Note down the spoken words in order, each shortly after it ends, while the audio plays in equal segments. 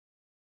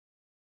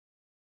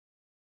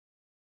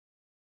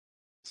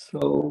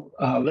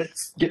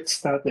Let's get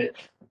started.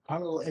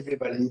 Hello,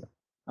 everybody.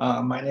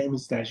 My name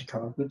is Daiji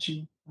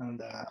Kawaguchi,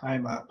 and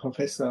I'm a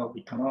professor of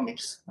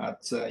economics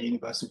at the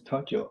University of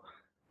Tokyo.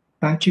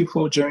 Thank you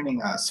for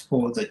joining us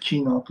for the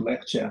keynote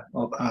lecture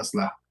of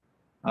AASLE.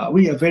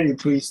 We are very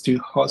pleased to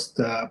host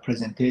a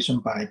presentation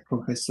by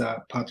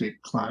Professor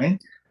Patrick Kline.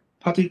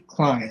 Patrick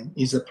Kline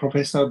is a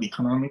professor of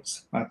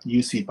economics at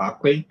UC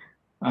Berkeley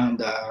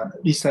and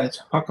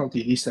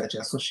faculty research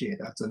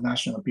associate at the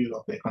National Bureau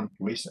of Economic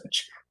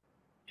Research.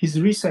 His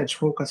research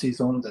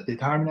focuses on the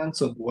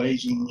determinants of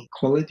wage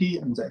inequality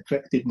and the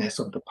effectiveness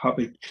of the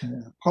public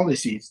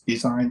policies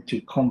designed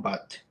to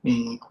combat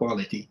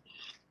inequality.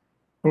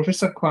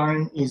 Professor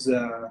Kline is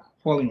a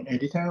foreign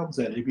editor of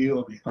the Review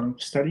of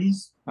Economic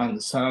Studies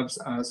and serves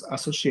as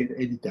associate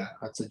editor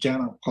at the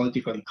Journal of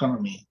Political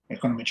Economy,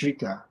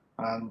 Econometrica,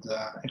 and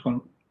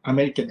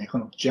American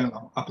Economic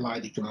Journal,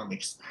 Applied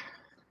Economics.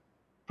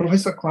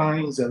 Professor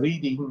Kline is a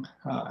leading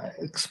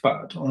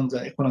expert on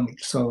the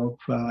economics of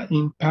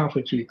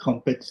imperfectly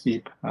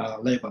competitive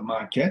labor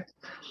market,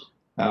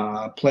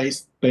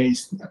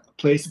 place-based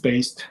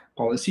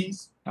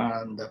policies,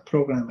 and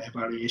program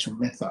evaluation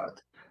method.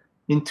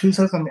 In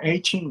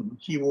 2018,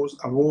 he was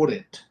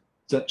awarded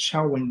the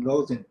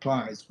Sherwin-Rosen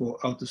Prize for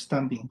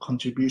outstanding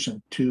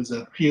contribution to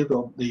the field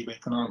of labor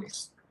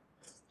economics.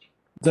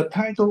 The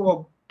title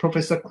of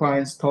Professor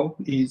Kline's talk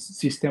is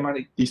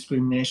Systematic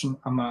Discrimination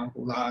Among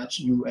Large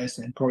U.S.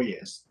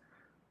 Employers.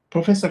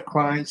 Professor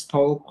Kline's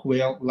talk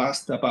will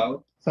last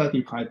about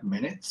 35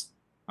 minutes.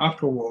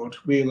 Afterward,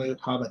 we will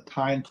have a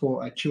time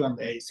for a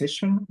Q&A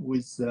session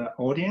with the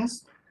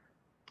audience.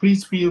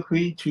 Please feel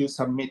free to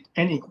submit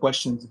any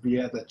questions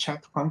via the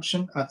chat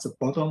function at the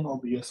bottom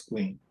of your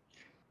screen.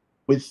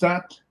 With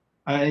that,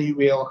 I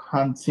will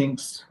hand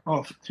things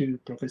off to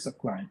Professor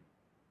Kline.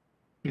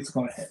 Please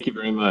go ahead. Thank you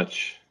very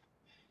much.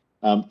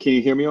 Can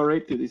you hear me all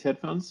right through these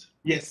headphones?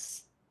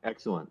 Yes.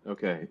 Excellent.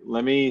 Okay,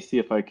 let me see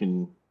if I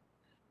can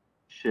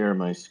share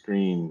my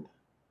screen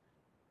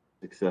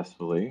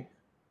successfully.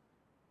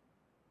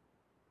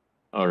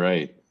 All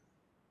right.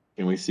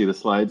 Can we see the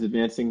slides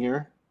advancing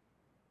here?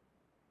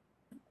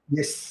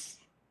 Yes.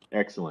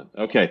 Excellent.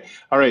 Okay.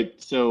 All right.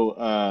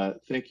 So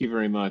thank you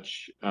very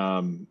much.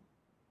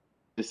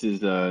 This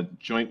is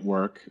joint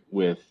work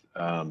with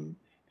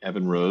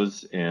Evan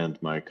Rose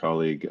and my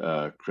colleague,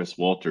 Chris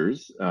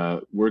Walters.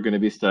 We're going to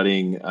be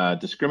studying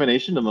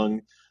discrimination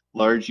among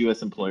large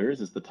U.S. employers,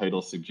 as the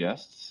title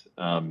suggests.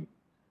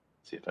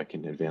 See if I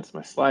can advance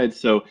my slides.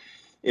 So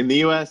in the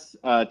U.S.,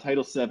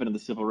 Title VII of the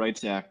Civil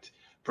Rights Act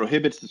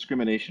prohibits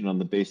discrimination on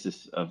the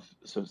basis of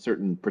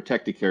certain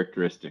protected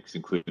characteristics,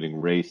 including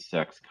race,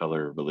 sex,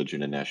 color,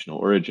 religion, and national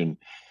origin.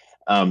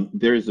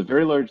 There is a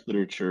very large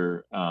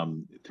literature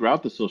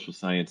throughout the social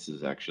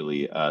sciences,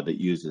 actually, that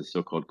uses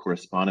so-called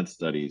correspondence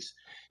studies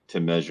to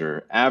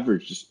measure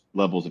average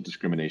levels of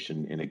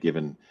discrimination in a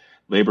given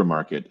labor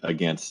market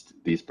against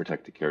these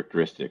protected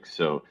characteristics.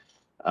 So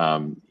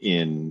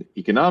in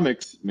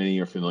economics, many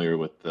are familiar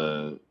with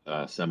the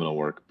seminal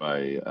work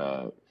by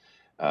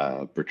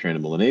Bertrand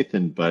and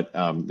Mullainathan, but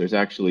there's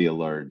actually a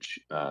large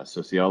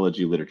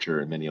sociology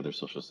literature and many other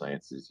social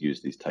sciences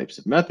use these types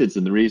of methods.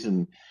 And the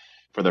reason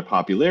for their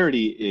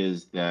popularity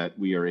is that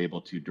we are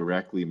able to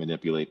directly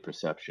manipulate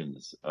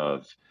perceptions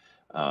of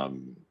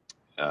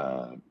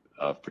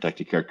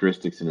protected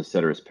characteristics in a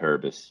ceteris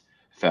paribus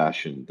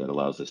fashion that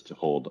allows us to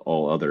hold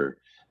all other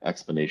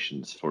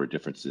explanations for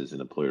differences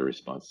in employer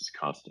responses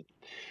constant.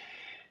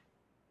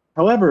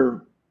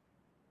 However,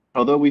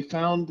 although we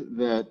found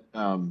that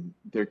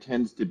there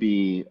tends to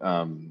be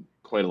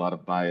quite a lot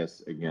of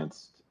bias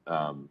against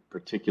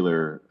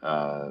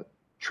particular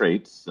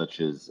traits,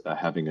 such as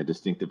having a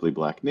distinctively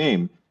Black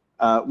name,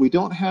 we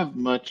don't have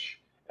much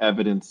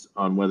evidence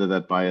on whether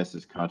that bias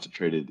is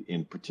concentrated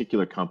in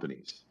particular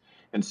companies.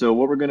 And so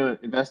what we're going to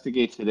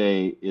investigate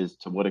today is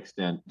to what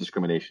extent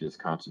discrimination is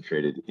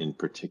concentrated in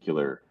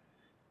particular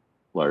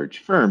large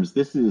firms.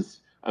 This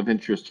is of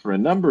interest for a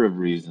number of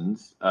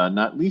reasons,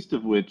 not least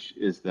of which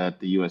is that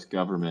the US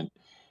government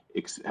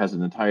has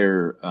an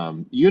entire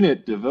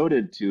unit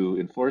devoted to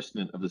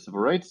enforcement of the Civil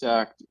Rights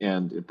Act,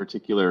 and in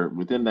particular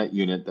within that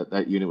unit,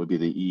 that unit would be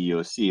the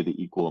EEOC,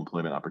 the Equal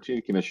Employment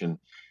Opportunity Commission.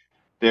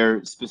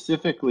 They're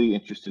specifically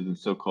interested in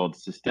so-called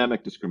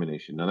systemic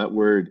discrimination. Now that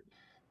word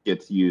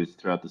gets used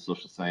throughout the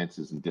social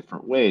sciences in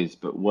different ways,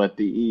 but what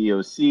the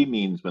EEOC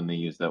means when they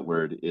use that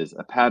word is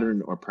a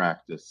pattern or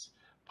practice,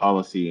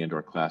 policy and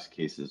or class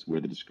cases where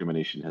the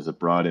discrimination has a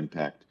broad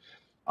impact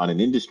on an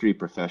industry,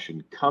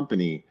 profession,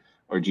 company,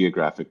 or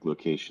geographic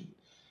location.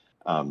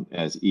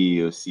 As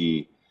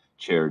EEOC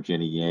Chair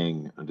Jenny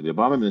Yang under the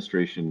Obama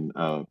administration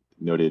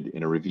noted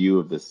in a review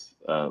of this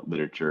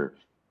literature,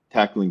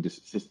 tackling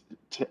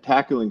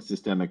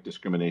systemic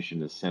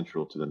discrimination is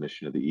central to the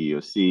mission of the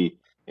EEOC.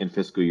 In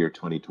fiscal year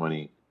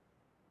 2020,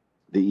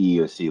 the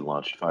EEOC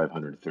launched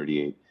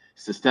 538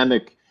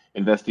 systemic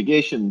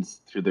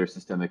investigations through their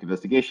Systemic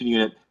Investigation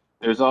Unit.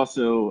 There's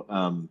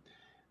also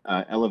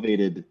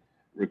elevated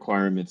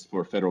requirements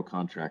for federal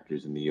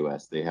contractors in the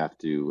US. They have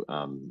to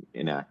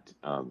enact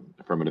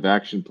affirmative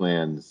action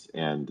plans,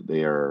 and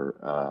they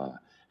are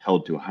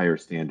held to a higher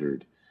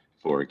standard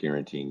for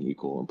guaranteeing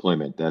equal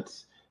employment.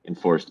 That's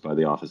enforced by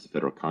the Office of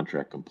Federal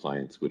Contract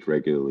Compliance, which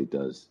regularly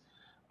does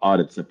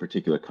audits of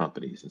particular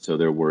companies. And so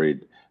they're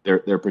worried,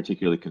 they're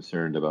particularly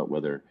concerned about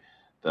whether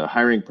the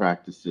hiring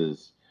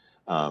practices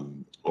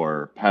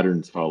or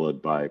patterns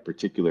followed by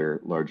particular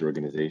large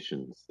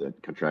organizations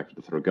that contract with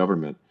the federal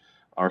government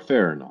are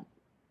fair or not.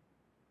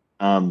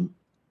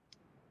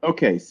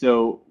 Okay,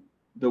 so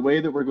the way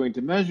that we're going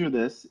to measure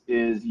this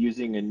is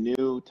using a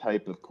new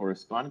type of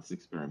correspondence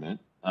experiment.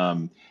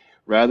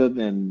 Rather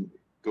than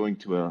going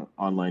to an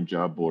online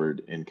job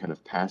board and kind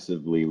of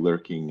passively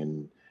lurking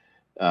and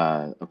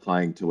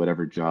applying to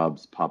whatever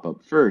jobs pop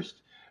up first,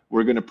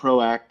 we're going to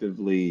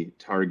proactively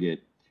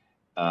target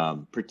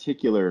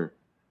particular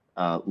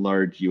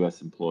large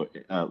U.S.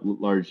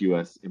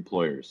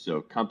 employers, so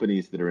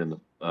companies that are in the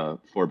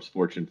Forbes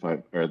Fortune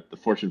 5 or the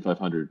Fortune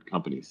 500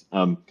 companies.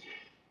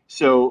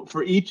 So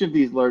for each of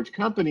these large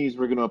companies,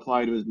 we're going to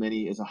apply to as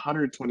many as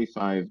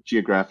 125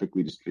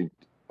 geographically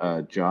distinct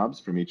jobs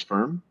from each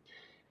firm.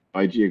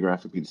 By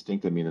geographically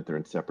distinct, I mean that they're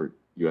in separate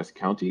U.S.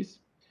 counties,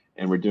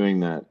 and we're doing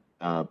that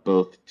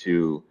both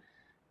to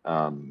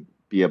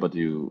be able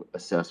to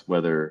assess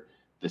whether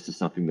this is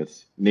something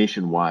that's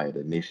nationwide,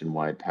 a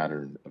nationwide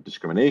pattern of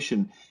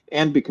discrimination,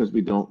 and because we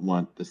don't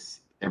want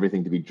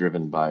everything to be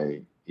driven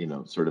by,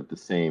 sort of the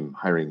same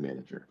hiring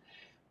manager.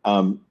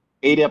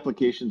 8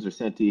 applications are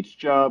sent to each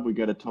job. We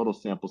got a total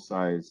sample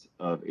size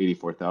of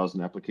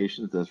 84,000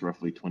 applications. That's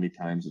roughly 20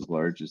 times as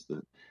large as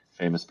the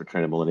famous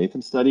Bertrand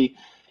Mullainathan study.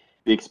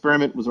 The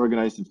experiment was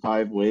organized in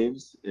 5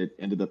 waves. It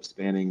ended up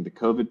spanning the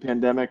COVID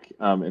pandemic,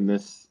 and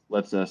this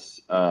lets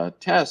us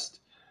test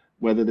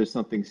whether there's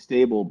something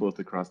stable both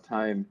across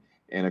time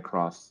and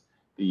across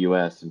the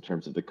US in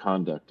terms of the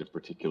conduct of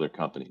particular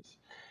companies.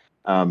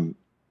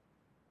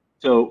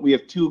 So we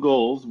have 2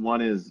 goals.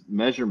 One is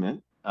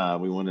measurement.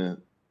 We want to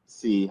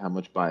see how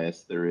much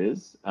bias there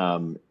is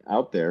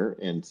out there,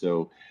 and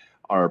so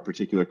are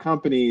particular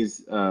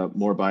companies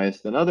more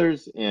biased than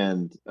others,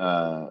 and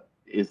how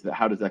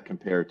does that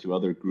compare to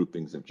other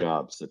groupings of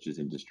jobs such as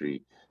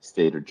industry,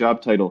 state, or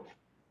job title?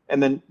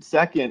 And then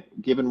second,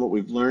 given what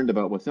we've learned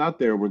about what's out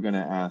there, we're going to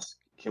ask,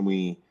 can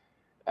we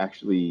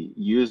actually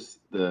use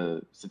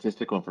the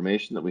statistical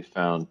information that we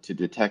found to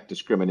detect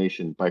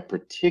discrimination by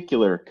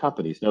particular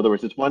companies? In other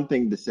words, it's one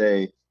thing to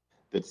say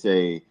that,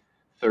 say,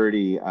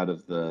 30 out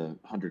of the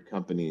 100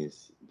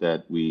 companies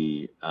that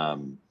we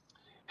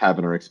have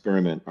in our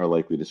experiment are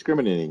likely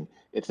discriminating.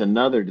 It's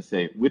another to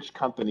say which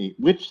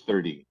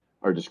 30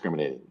 are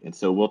discriminating. And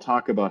so we'll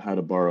talk about how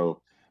to borrow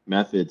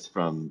methods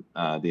from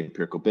the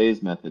empirical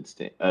Bayes methods,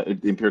 the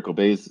empirical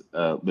Bayes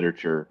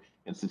literature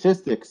and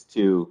statistics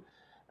to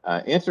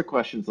answer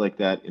questions like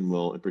that. And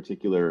we'll in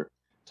particular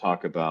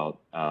talk about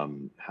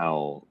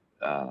how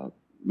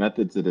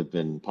methods that have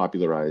been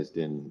popularized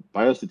in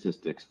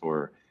biostatistics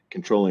for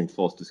controlling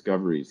false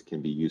discoveries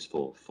can be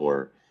useful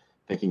for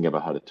thinking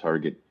about how to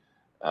target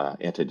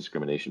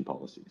anti-discrimination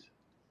policies.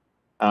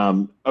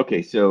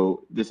 Okay,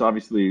 so this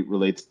obviously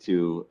relates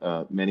to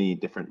many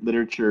different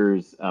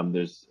literatures.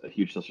 There's a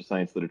huge social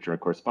science literature on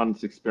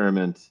correspondence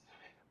experiments,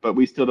 but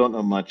we still don't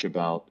know much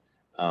about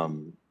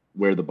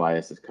where the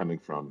bias is coming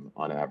from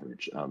on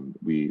average.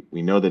 We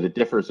know that it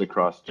differs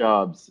across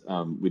jobs.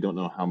 We don't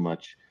know how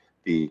much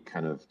the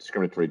kind of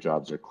discriminatory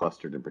jobs are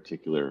clustered in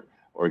particular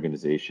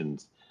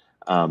organizations.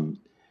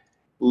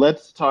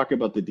 Let's talk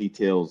about the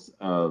details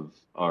of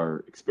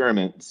our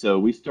experiment. So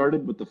we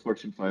started with the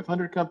Fortune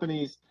 500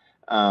 companies.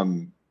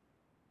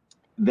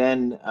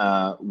 Then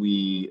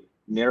we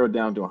narrowed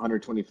down to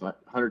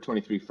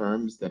 123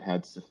 firms that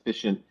had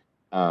sufficient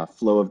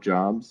flow of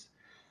jobs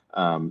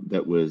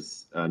that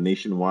was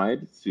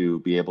nationwide to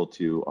be able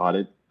to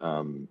audit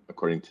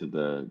according to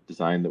the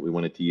design that we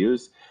wanted to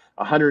use.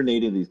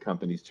 180 of these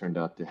companies turned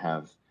out to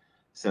have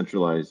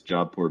centralized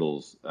job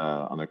portals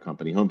on their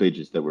company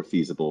homepages that were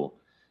feasible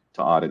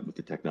to audit with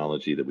the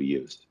technology that we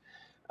used.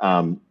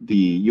 The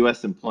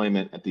U.S.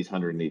 employment at these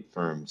 108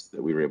 firms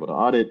that we were able to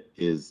audit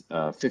is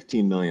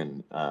 15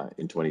 million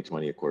in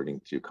 2020, according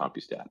to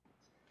CompuStat.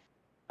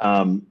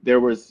 There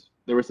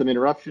were some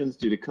interruptions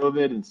due to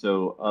COVID, and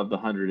so of the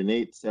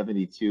 108,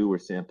 72 were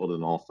sampled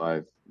in all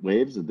 5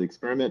 waves of the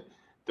experiment.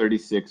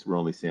 36 were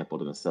only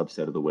sampled in a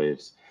subset of the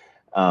waves.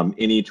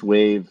 In each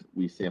wave,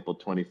 we sampled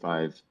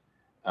 25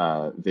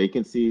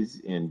 vacancies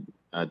in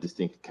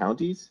distinct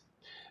counties.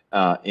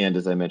 And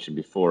as I mentioned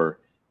before,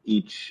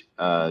 each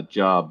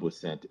job was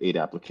sent 8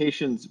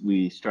 applications.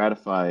 We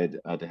stratified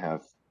to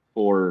have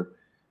 4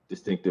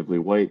 distinctively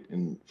white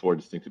and 4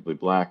 distinctively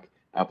black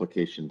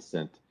applications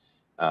sent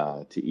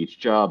to each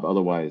job.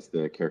 Otherwise,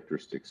 the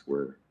characteristics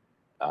were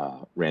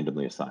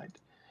randomly assigned.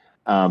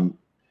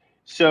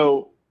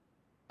 So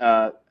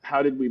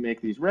how did we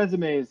make these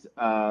resumes?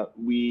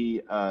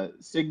 We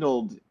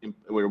signaled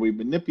where we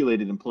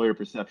manipulated employer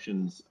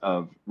perceptions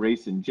of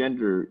race and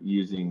gender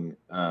using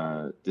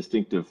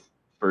distinctive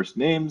first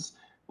names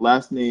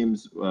Last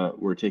names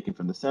were taken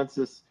from the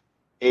census.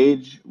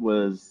 Age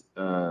was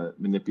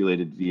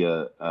manipulated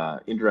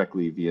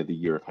indirectly via the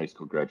year of high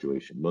school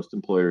graduation. Most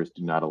employers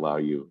do not allow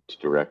you to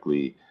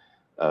directly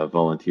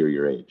volunteer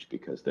your age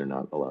because they're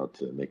not allowed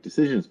to make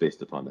decisions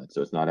based upon that.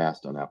 So it's not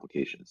asked on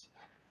applications.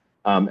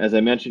 As I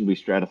mentioned, we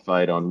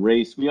stratified on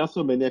race. We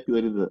also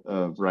manipulated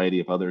a variety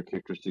of other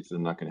characteristics that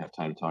I'm not going to have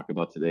time to talk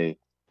about today.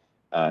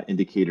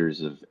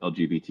 Indicators of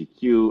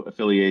LGBTQ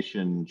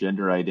affiliation,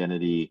 gender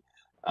identity.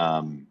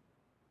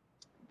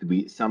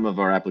 Some of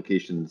our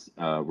applications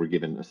were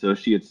given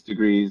associate's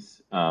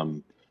degrees.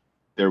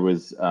 There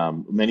was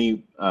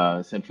many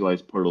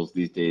centralized portals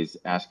these days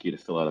ask you to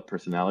fill out a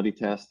personality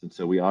test, and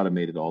so we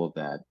automated all of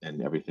that,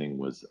 and everything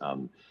was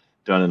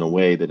done in a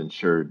way that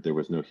ensured there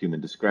was no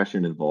human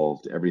discretion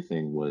involved.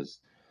 Everything was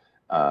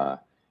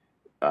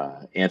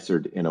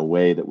answered in a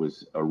way that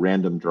was a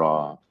random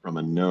draw from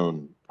a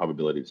known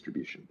probability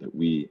distribution that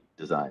we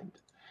designed.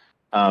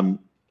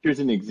 Here's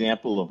an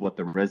example of what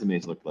the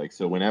resumes looked like.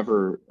 So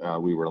whenever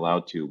we were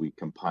allowed to, we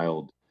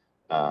compiled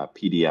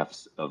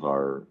PDFs of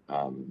our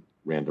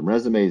random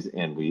resumes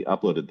and we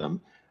uploaded them.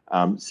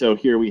 So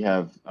here we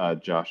have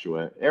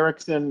Joshua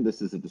Erickson.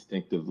 This is a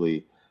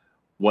distinctively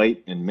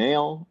white and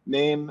male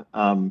name.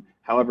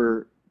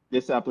 However,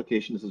 this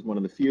application, this is one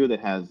of the few that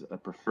has a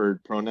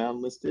preferred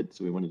pronoun listed.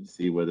 So we wanted to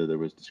see whether there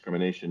was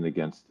discrimination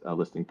against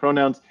listing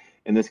pronouns.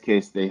 In this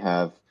case, they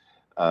have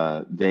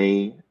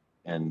they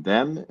and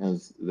them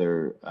as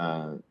their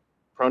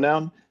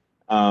pronoun.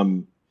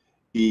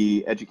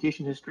 The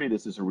education history,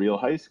 this is a real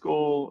high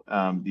school.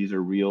 These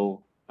are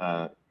real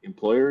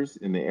employers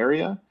in the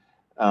area.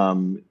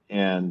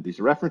 And these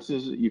are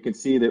references. You can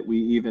see that we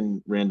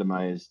even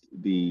randomized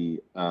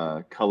the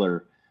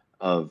color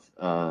of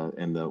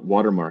and the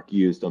watermark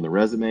used on the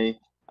resume.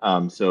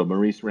 So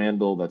Maurice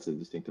Randall, that's a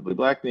distinctively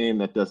Black name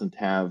that doesn't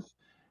have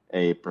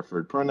a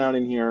preferred pronoun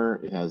in here.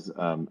 It has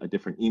a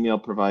different email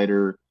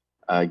provider.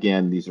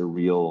 Again, these are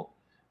real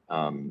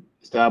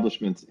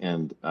establishments,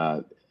 and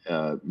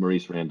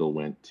Maurice Randall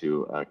went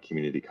to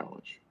community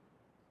college.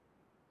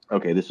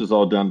 Okay, this was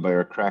all done by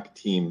our crack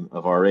team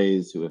of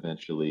RAs who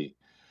eventually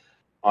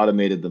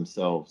automated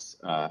themselves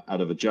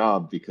out of a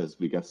job because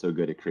we got so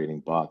good at creating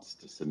bots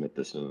to submit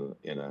this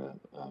in a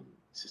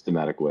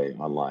systematic way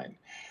online.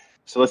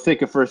 So let's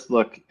take a first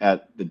look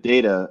at the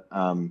data.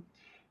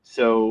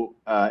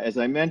 As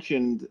I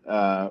mentioned,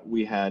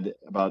 we had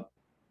about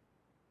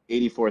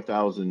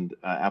 84,000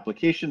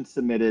 applications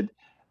submitted.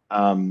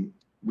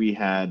 We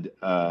had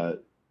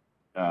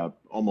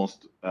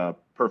almost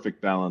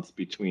perfect balance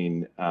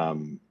between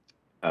male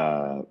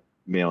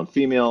and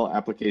female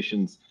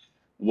applications.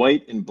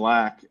 White and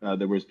Black,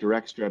 there was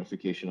direct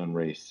stratification on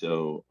race.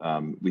 So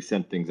we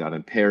sent things out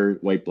in pairs,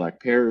 white-black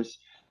pairs.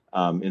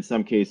 In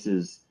some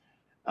cases,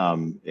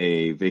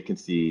 a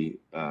vacancy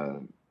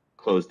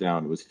closed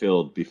down, was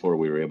filled before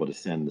we were able to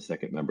send the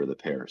second member of the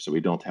pair. So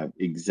we don't have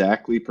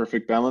exactly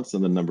perfect balance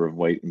on the number of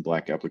white and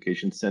Black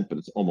applications sent, but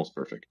it's almost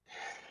perfect.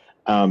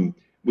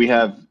 We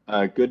have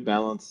a good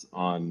balance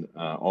on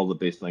all the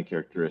baseline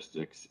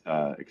characteristics,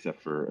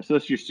 except for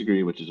associate's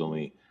degree, which is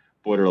only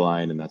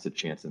borderline, and that's a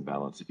chance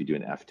imbalance. If you do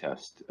an F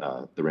test,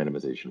 the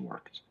randomization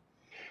worked.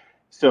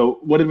 So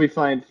what did we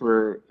find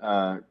for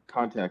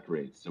contact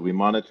rates? So we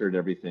monitored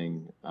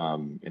everything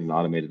in an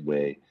automated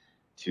way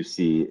to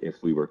see if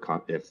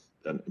if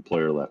an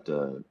employer left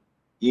an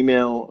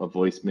email, a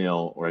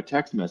voicemail, or a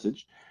text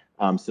message.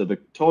 So the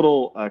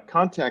total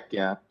contact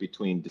gap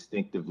between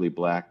distinctively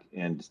Black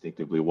and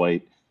distinctively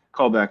white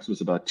callbacks was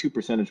about 2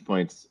 percentage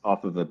points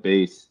off of a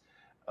base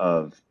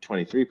of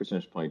 23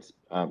 percentage points.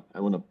 I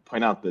want to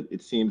point out that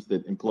it seems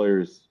that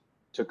employers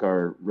took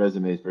our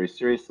resumes very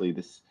seriously.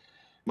 This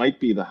might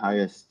be the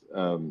highest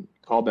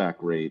callback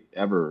rate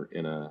ever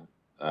in a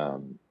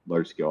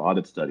large-scale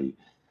audit study.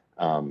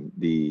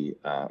 The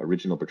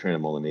original Bertrand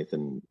and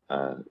Mullin-Nathan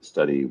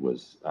study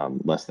was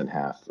less than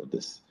half of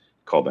this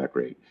callback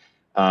rate.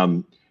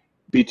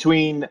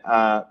 Between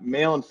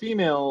male and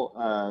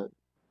female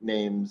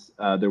names,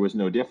 there was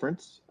no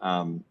difference.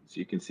 So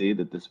you can see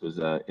that this was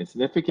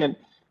insignificant.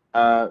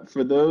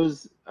 For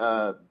those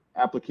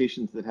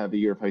applications that have a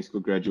year of high school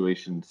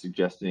graduation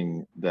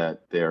suggesting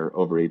that they're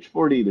over age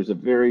 40, there's a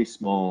very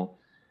small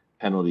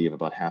penalty of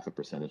about half a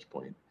percentage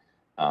point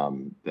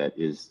that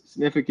is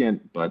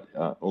significant, but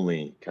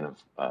only kind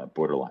of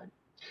borderline.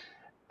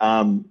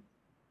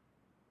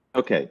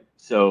 Okay,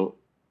 so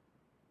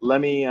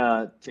let me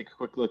take a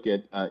quick look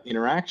at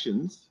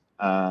interactions.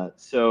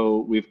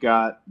 So we've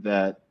got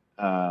that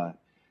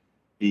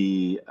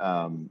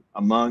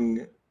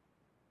among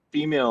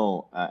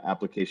female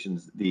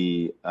applications,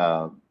 the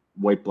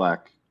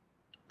white-black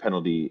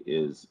penalty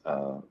is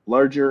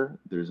larger.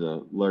 There's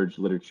a large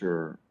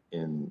literature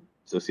in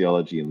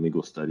sociology and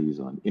legal studies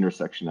on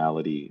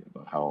intersectionality,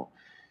 about how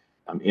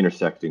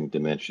intersecting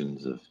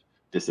dimensions of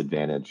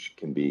disadvantage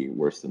can be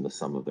worse than the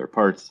sum of their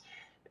parts.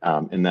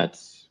 And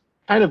that's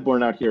kind of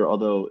borne out here,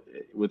 although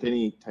with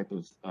any type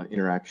of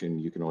interaction,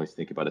 you can always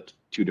think about it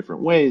two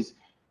different ways.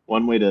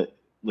 One way to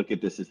look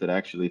at this is that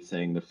actually it's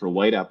saying that for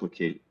white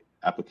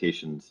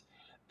applications,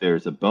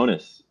 there's a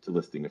bonus to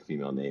listing a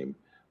female name,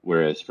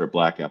 whereas for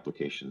Black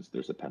applications,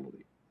 there's a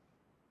penalty.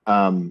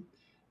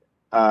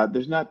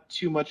 There's not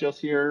too much else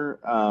here.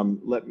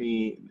 Let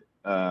me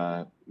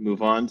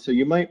move on. So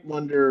you might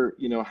wonder,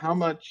 how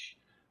much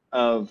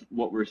of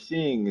what we're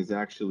seeing is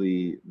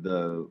actually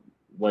the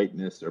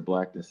whiteness or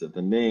blackness of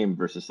the name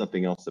versus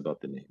something else about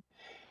the name.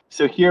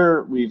 So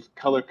here we've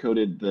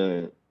color-coded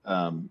the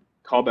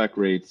callback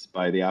rates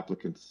by the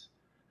applicant's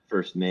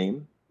first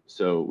name.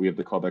 So we have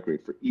the callback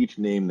rate for each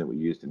name that we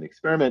used in the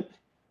experiment.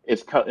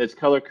 It's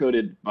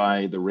color-coded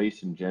by the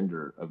race and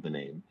gender of the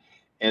name.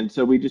 And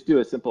so we just do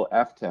a simple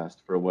F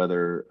test for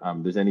whether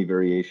there's any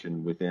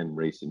variation within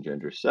race and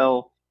gender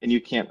cell, and you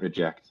can't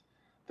reject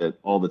that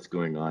all that's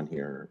going on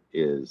here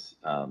is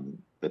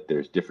that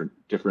there's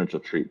differential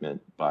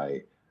treatment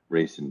by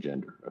race and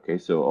gender. Okay,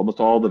 so almost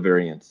all the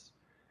variance,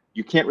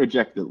 you can't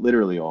reject that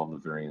literally all the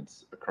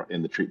variance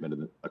in the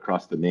treatment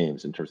across the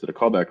names in terms of the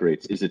callback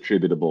rates is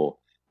attributable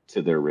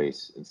to their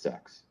race and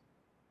sex.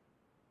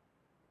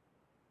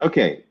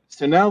 Okay,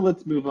 so now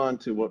let's move on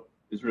to what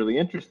is really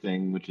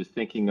interesting, which is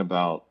thinking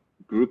about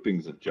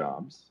groupings of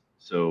jobs.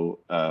 So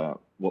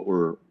what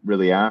we're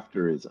really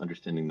after is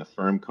understanding the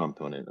firm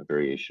component of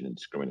variation and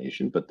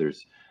discrimination, but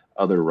there's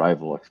other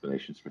rival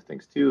explanations for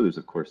things too. There's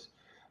of course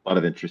a lot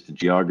of interest in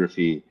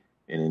geography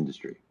and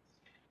industry.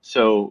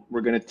 So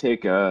we're going to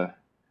take a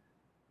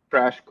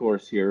crash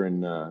course here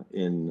in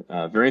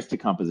variance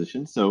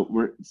decomposition.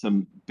 So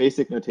some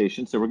basic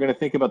notation. So we're going to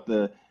think about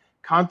the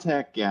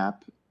contact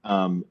gap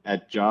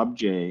at job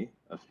J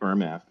of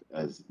firm F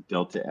as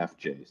delta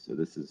Fj. So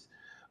this is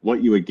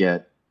what you would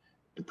get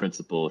in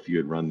principle if you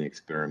had run the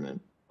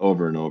experiment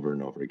over and over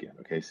and over again.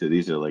 Okay, so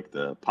these are like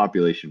the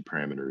population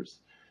parameters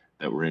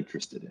that we're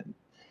interested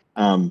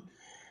in.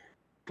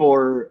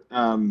 For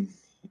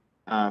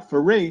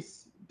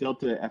race,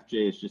 delta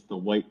Fj is just the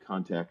white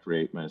contact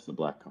rate minus the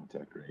black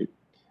contact rate.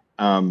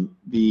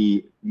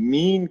 The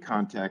mean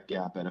contact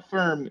gap at a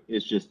firm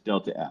is just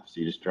delta F,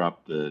 so you just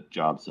drop the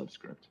job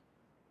subscript.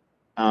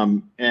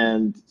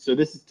 And so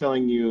this is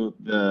telling you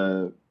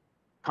the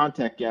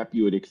contact gap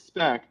you would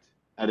expect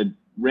at a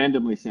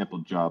randomly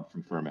sampled job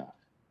from firm F.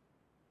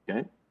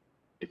 Okay,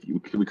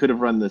 we could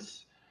have run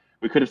this,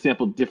 we could have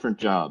sampled different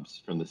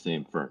jobs from the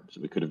same firm,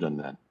 so we could have done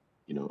that,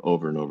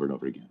 over and over and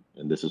over again.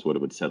 And this is what it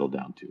would settle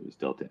down to, is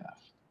delta F.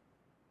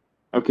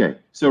 Okay,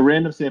 so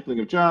random sampling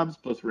of jobs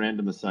plus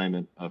random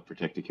assignment of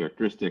protected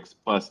characteristics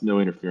plus no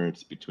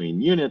interference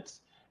between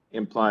units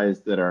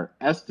implies that our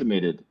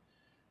estimated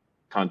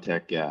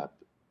contact gap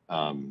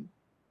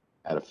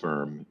at a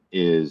firm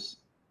is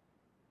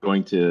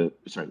going to,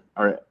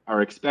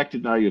 our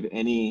expected value of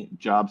any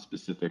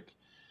job-specific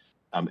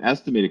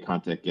estimated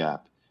contact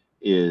gap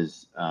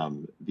is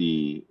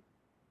the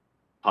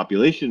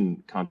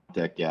population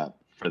contact gap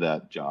for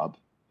that job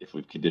if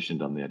we've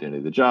conditioned on the identity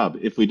of the job.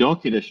 If we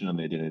don't condition on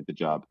the identity of the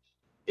job,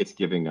 it's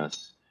giving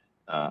us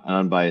an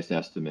unbiased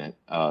estimate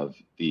of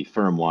the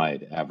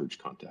firm-wide average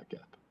contact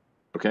gap.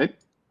 Okay?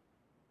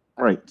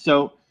 All right,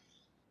 so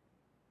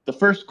the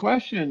first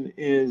question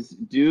is,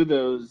 do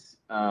those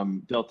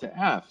delta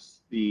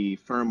Fs, the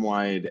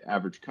firm-wide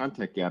average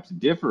contact gaps,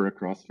 differ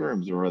across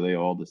firms, or are they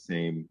all the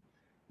same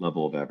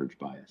level of average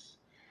bias?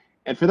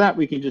 And for that,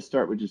 we can just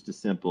start with just a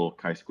simple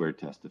chi-squared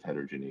test of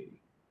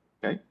heterogeneity,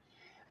 okay?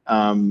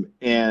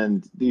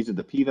 And these are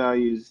the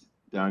p-values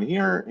down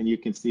here, and you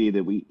can see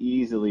that we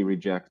easily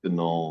reject the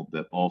null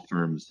that all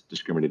firms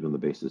discriminate on the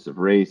basis of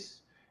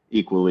race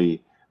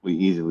equally. We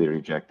easily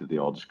reject that they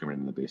all discriminate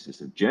on the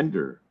basis of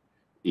gender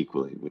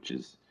equally, which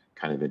is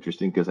kind of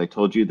interesting because I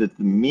told you that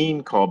the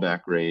mean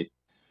callback rate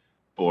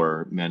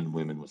for men and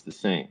women was the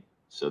same.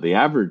 So the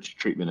average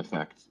treatment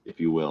effect, if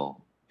you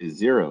will, is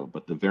 0,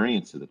 but the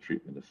variance of the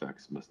treatment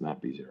effects must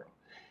not be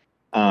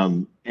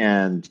 0.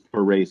 And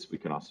for race, we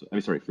can also,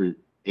 for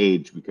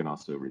age, we can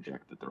also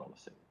reject that they're all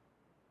the same.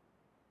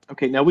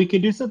 Okay, now we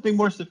can do something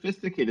more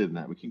sophisticated than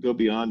that. We can go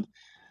beyond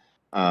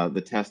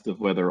the test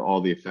of whether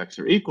all the effects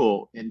are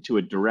equal into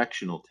a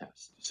directional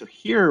test. So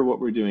here, what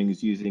we're doing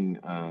is using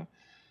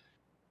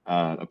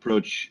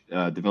approach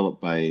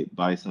developed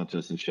by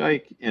Santos and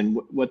Scheik, and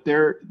what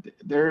they're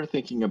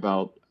thinking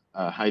about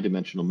high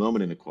dimensional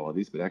moment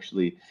inequalities, but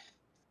actually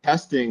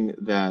testing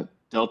that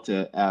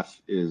delta F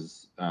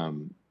is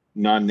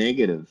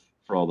non-negative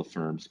for all the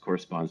firms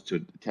corresponds to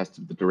a test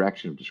of the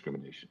direction of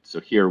discrimination. So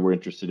here we're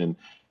interested in,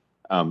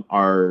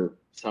 are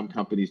some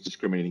companies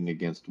discriminating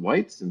against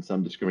whites and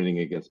some discriminating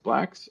against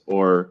blacks,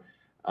 or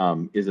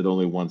is it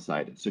only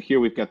one-sided? So here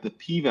we've got the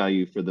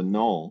p-value for the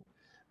null,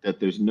 that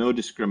there's no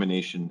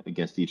discrimination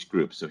against each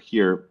group. So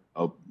here,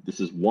 this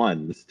is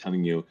 1. This is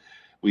telling you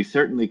we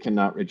certainly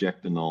cannot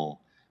reject the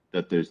null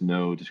that there's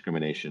no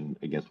discrimination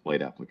against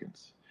white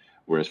applicants.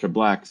 Whereas for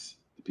blacks,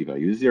 the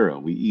p-value is 0.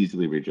 We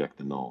easily reject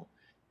the null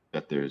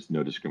that there's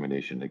no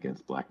discrimination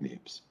against black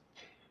names.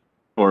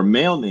 For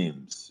male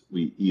names,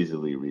 we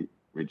easily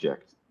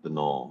reject the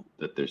null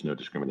that there's no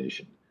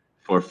discrimination.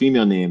 For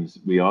female names,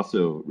 we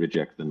also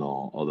reject the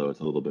null, although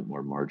it's a little bit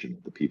more marginal.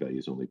 The p-value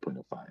is only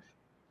 0.05.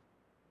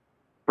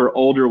 For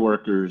older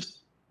workers,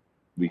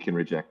 we can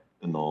reject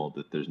the null,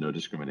 that there's no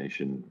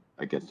discrimination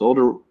against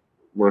older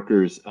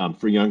workers.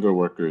 For younger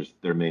workers,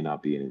 there may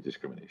not be any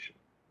discrimination.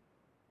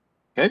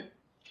 Okay.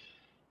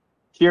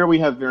 Here we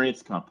have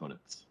variance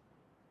components.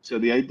 So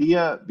the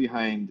idea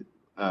behind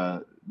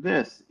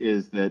this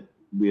is that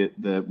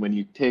when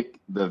you take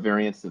the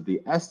variance of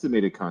the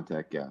estimated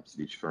contact gaps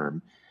of each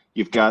firm,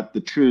 you've got the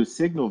true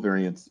signal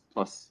variance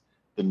plus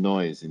the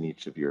noise in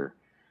each of your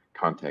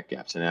contact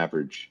gaps, an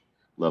average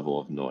level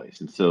of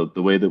noise. And so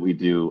the way that we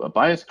do a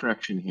bias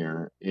correction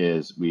here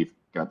is we've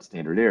got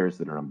standard errors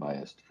that are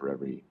unbiased for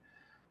every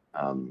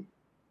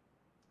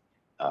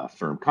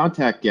firm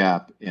contact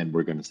gap, and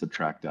we're going to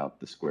subtract out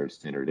the squared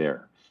standard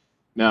error.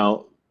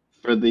 Now,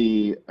 for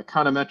the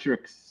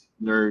econometrics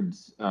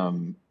nerds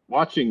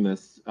watching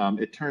this,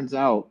 it turns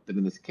out that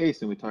in this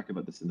case, and we talked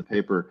about this in the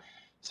paper,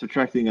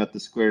 subtracting out the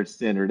squared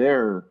standard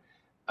error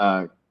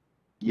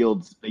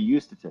yields a U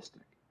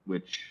statistic,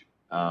 which,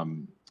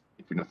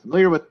 if you're not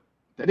familiar with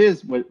that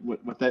is,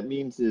 what that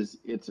means is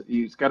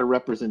it's got a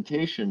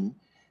representation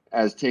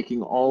as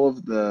taking all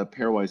of the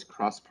pairwise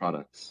cross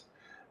products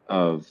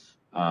of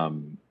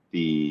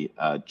the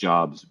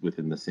jobs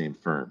within the same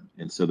firm.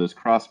 And so those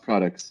cross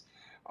products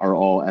are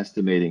all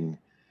estimating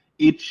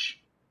each,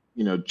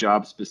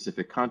 job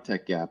specific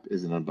contact gap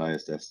is an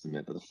unbiased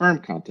estimate of the firm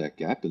contact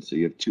gap. And so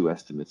you have two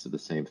estimates of the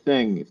same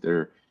thing. If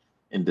they're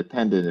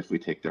independent, if we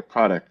take their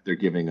product, they're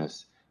giving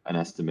us an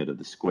estimate of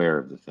the square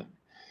of the thing.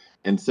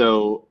 And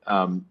so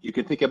you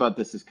can think about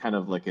this as kind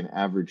of like an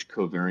average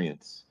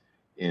covariance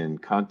in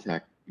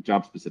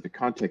job specific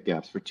contact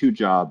gaps for two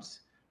jobs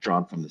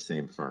drawn from the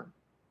same firm.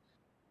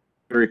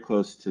 Very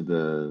close to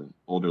the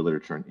older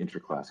literature on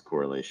interclass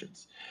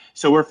correlations.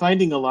 So we're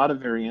finding a lot of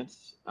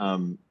variance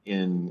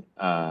in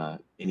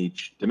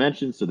each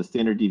dimension. So the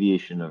standard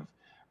deviation of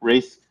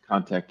race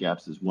contact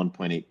gaps is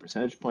 1.8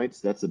 percentage points.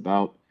 That's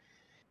about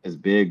as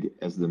big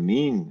as the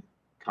mean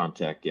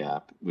contact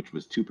gap, which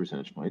was 2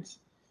 percentage points.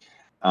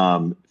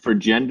 For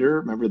gender,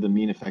 remember the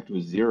mean effect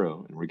was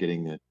 0, and we're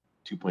getting a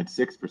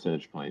 2.6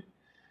 percentage point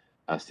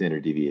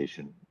standard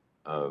deviation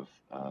of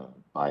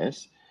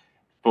bias.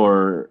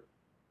 For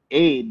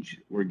age,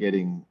 we're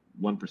getting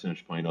 1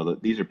 percentage point, although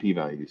these are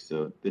p-values,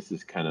 so this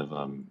is kind of,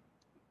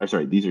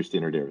 these are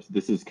standard errors.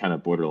 This is kind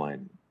of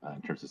borderline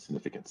in terms of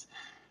significance.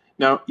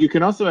 Now, you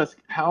can also ask,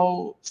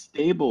 how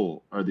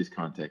stable are these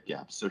contact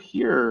gaps? So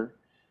here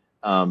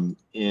in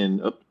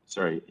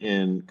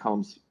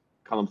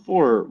column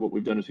 4, what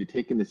we've done is we've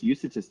taken this U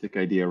statistic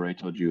idea where I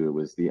told you it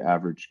was the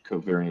average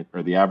covariance,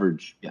 or the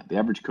average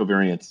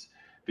covariance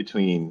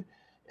between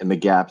and the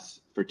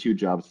gaps for two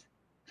jobs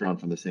drawn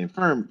from the same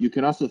firm. You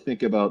can also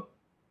think about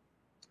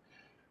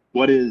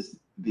what is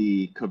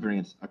the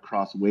covariance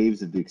across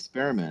waves of the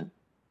experiment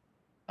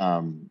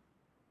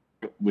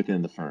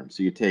within the firm.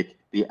 So you take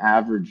the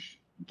average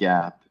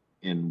gap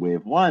in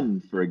wave 1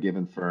 for a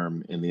given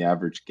firm and the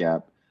average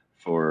gap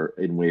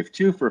in wave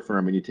 2 for a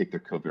firm, and you take their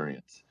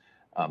covariance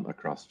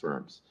across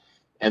firms.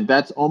 And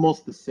that's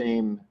almost the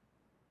same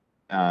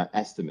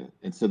estimate.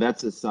 And so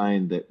that's a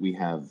sign that we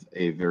have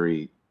a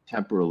very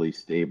temporally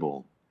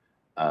stable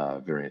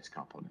variance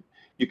component.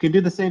 You can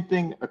do the same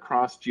thing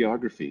across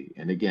geography,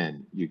 and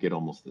again, you get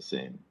almost the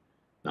same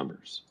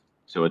numbers.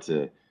 So it's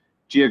a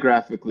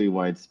geographically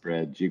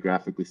widespread,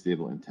 geographically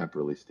stable, and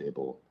temporally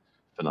stable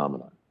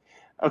phenomenon.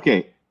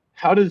 Okay,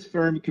 how does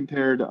firm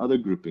compare to other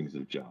groupings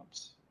of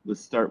jobs? Let's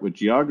start with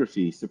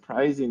geography.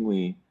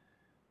 Surprisingly,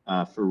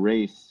 for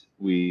race,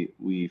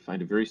 we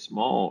find a very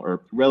small,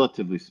 or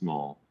relatively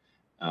small,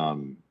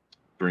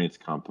 variance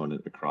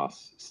component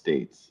across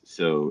states.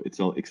 So it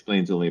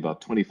explains only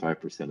about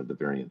 25% of the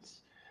variance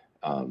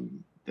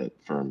that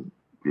firm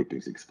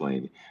groupings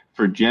explain.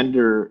 For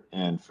gender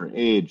and for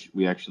age,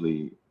 we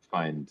actually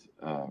find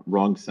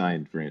wrong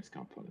signed variance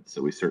components.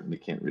 So we certainly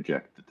can't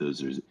reject that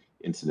those are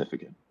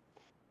insignificant.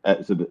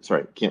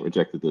 Can't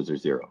reject that those are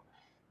 0.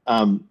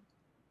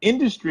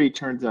 Industry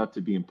turns out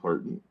to be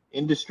important.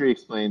 Industry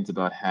explains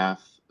about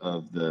half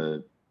of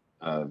the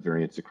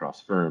variance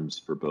across firms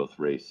for both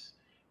race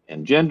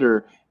and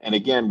gender. And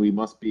again, we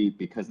must be,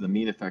 because the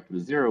mean effect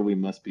was 0, we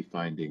must be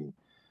finding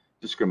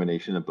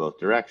discrimination in both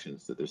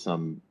directions, that there's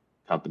some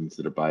companies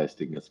that are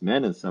biased against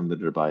men and some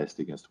that are biased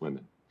against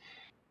women.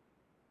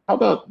 How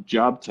about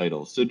job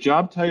titles? So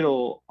job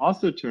title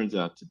also turns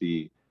out to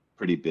be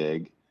pretty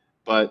big,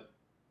 but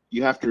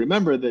you have to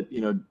remember that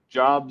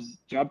job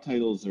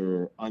titles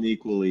are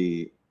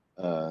unequally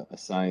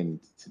assigned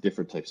to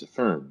different types of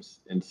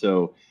firms. And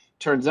so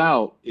turns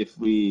out if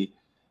we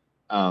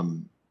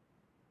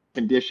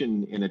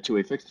condition in a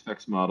two-way fixed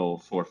effects model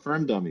for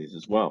firm dummies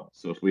as well.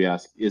 So if we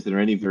ask, is there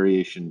any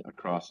variation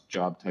across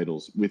job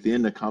titles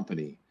within a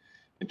company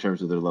in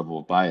terms of their level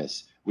of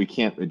bias, we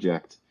can't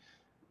reject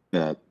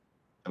that.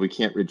 We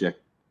can't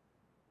reject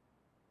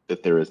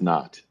that there is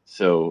not.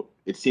 So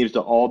it seems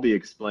to all be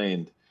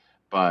explained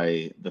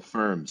by the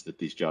firms that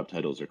these job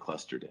titles are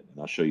clustered in.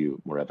 And I'll show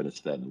you more evidence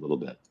of that in a little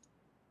bit.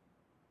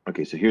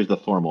 Okay, so here's the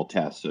formal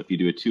test. So if you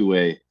do a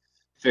two-way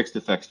fixed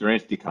effects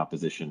variance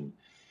decomposition,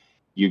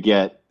 you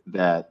get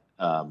that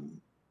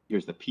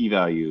here's the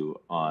p-value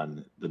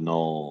on the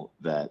null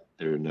that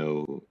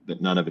that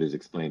none of it is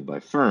explained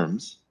by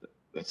firms.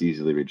 That's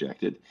easily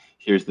rejected.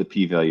 Here's the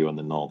p-value on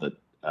the null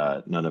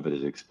that none of it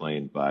is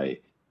explained by,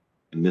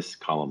 in this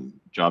column,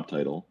 job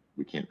title,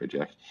 we can't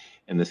reject.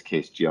 In this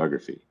case,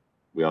 geography,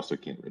 we also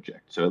can't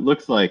reject. So it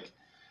looks like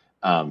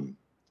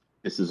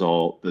this is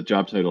all, the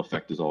job title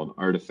effect is all an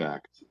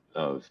artifact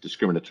of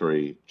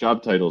discriminatory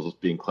job titles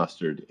being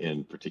clustered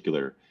in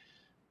particular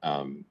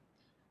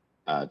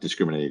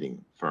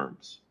discriminating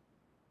firms.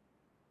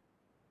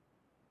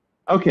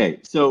 Okay,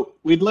 so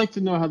we'd like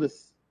to know how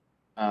this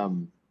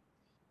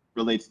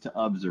relates to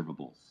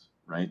observables,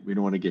 right? We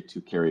don't want to get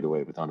too carried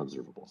away with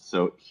unobservables.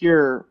 So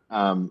here,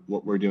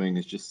 what we're doing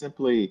is just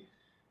simply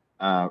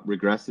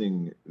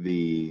regressing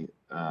the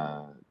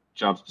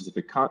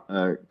job-specific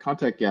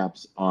contact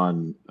gaps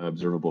on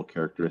observable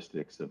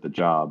characteristics of the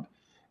job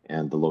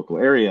and the local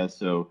area.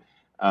 So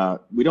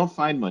we don't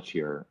find much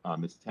here.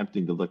 It's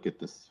tempting to look at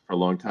this for a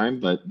long time,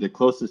 but the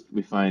closest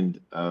we find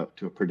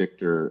to a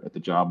predictor at the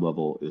job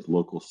level is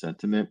local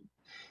sentiment.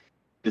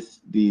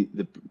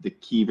 The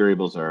key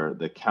variables are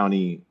the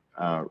county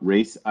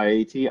race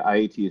IAT.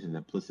 IAT is an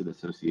implicit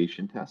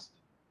association test,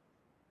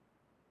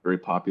 very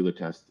popular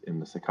test in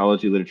the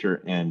psychology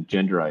literature, and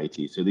gender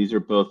IAT. So these are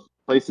both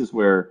places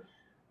where,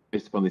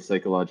 based upon the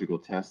psychological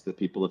tests that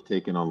people have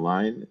taken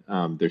online,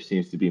 there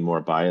seems to be more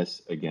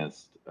bias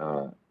against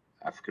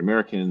African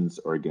Americans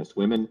or against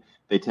women.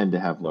 They tend to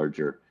have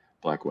larger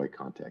black-white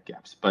contact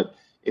gaps. But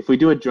if we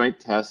do a joint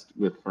test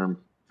with firm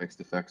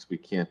fixed effects, we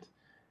can't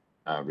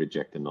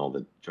reject the null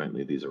that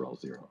jointly these are all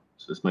zero.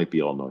 So this might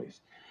be all noise.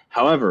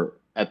 However,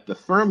 at the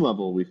firm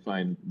level, we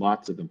find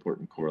lots of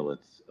important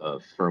correlates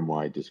of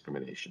firm-wide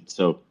discrimination.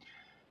 So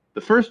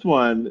the first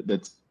one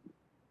that's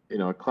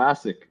a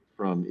classic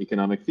from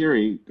economic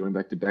theory, going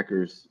back to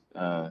Becker's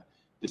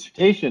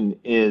dissertation,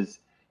 is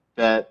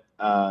that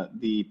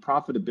the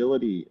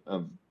profitability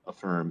of a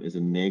firm is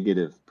a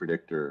negative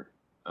predictor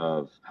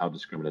of how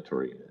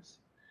discriminatory it is.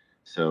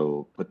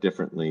 So put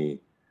differently,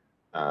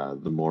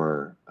 the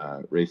more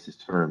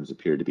racist firms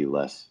appear to be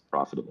less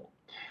profitable.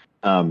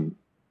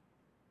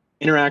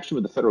 Interaction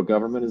with the federal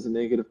government is a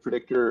negative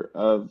predictor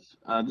of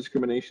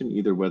discrimination,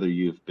 either whether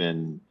you've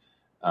been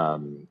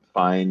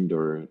fined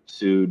or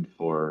sued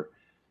for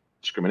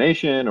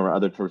discrimination or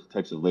other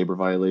types of labor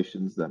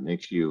violations that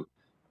makes you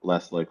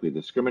less likely to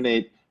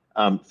discriminate.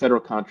 Federal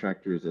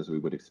contractors, as we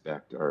would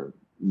expect, are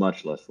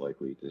much less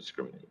likely to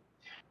discriminate.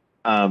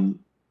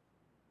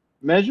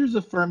 Measures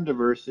of firm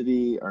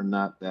diversity are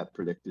not that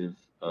predictive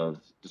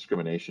of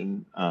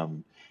discrimination.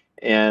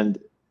 And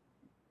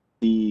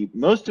the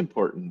most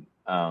important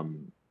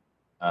and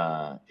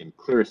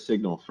clearest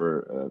signal for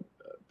a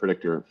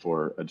predictor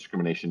for a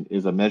discrimination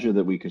is a measure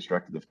that we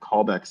constructed of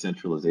callback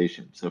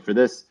centralization. So for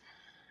this,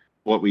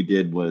 what we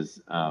did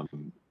was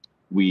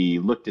we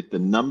looked at the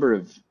number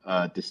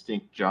of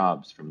distinct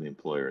jobs from the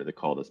employer that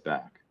called us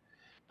back.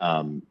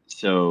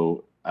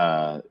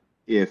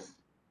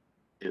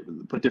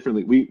 Put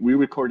differently, we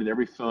recorded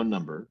every phone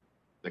number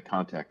that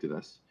contacted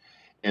us.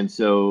 And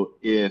so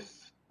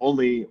if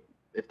the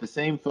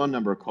same phone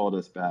number called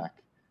us back,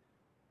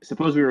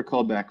 suppose we were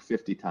called back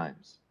 50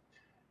 times.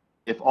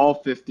 If all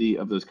 50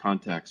 of those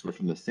contacts were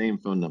from the same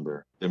phone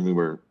number, then we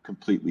were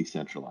completely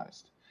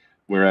centralized.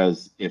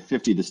 Whereas if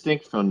 50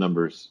 distinct phone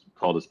numbers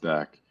called us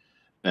back,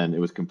 then it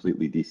was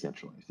completely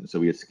decentralized. And so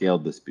we had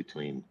scaled this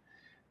between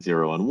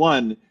 0 and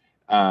 1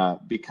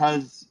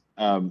 because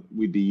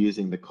we'd be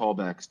using the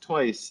callbacks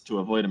twice to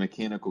avoid a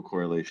mechanical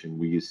correlation.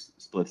 We use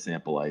split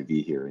sample IV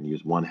here and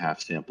use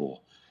 1/2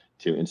 sample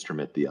to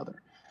instrument the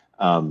other.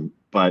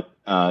 But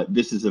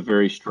this is a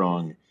very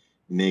strong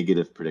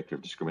negative predictor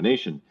of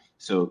discrimination.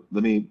 So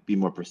let me be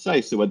more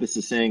precise. So what this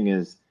is saying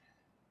is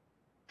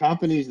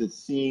companies that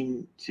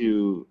seem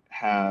to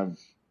have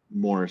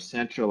more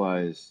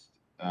centralized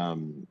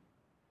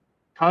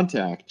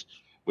contact,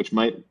 which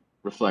might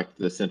reflect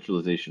the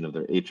centralization of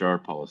their HR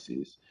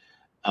policies,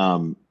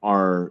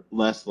 are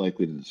less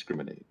likely to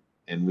discriminate.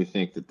 And we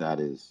think that that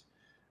is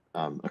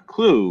a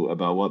clue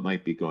about what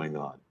might be going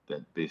on,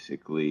 that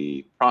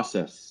basically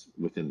process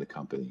within the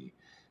company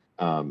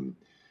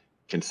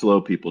can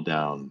slow people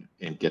down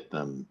and get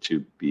them to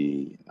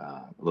be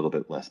a little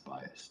bit less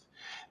biased.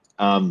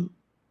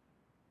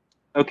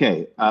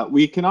 Okay,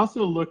 we can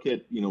also look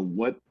at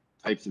what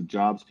types of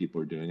jobs people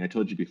are doing. I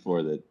told you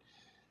before that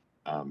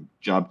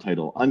job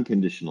title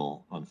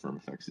unconditional on firm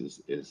effects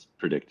is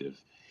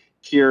predictive.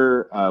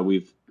 Here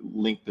we've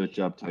linked those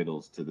job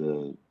titles to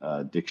the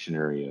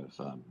dictionary of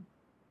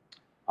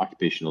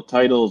occupational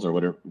titles or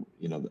whatever,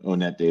 the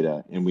ONET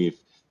data, and we've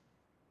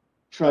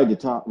tried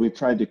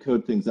to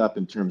code things up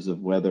in terms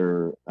of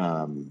whether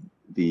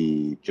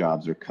the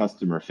jobs are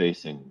customer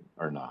facing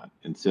or not.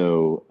 And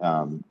so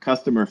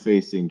customer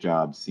facing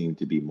jobs seem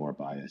to be more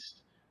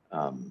biased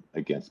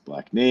against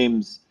Black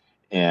names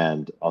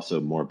and also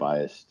more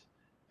biased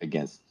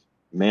against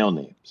male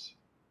names.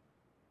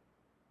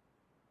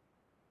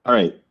 All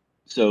right,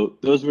 so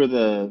those were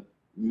the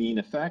mean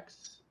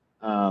effects.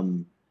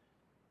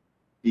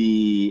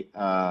 The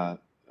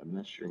I'm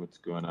not sure what's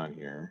going on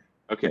here.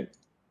 Okay,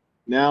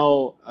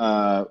 now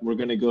we're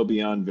going to go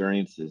beyond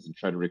variances and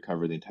try to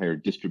recover the entire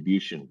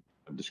distribution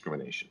of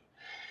discrimination.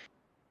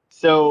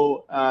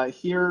 So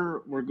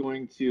here we're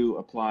going to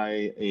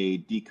apply a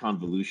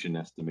deconvolution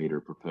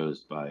estimator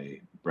proposed by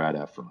Brad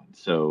Efron.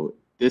 So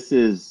this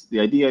is, the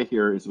idea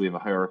here is we have a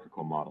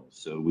hierarchical model.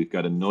 So we've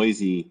got a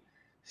noisy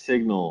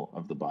signal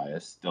of the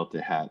bias,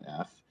 delta hat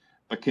F,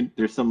 but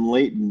there's some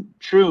latent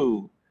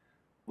true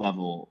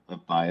level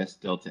of bias,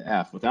 delta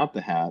F, without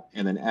the hat,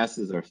 and then S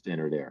is our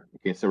standard error.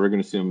 Okay, so we're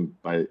going to assume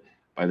by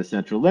the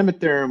central limit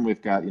theorem,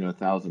 we've got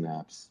 1,000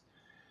 apps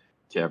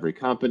to every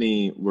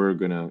company. We're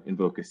going to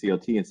invoke a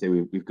CLT and say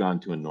we've gone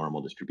to a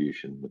normal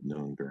distribution with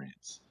known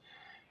variance.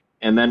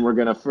 And then we're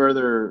going to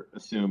further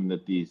assume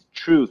that these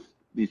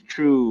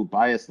true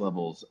bias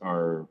levels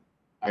are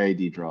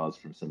IID draws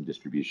from some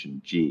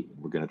distribution G.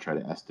 We're going to try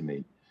to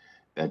estimate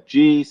that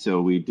G.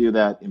 So we do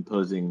that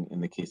imposing,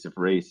 in the case of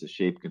race, a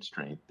shape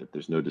constraint that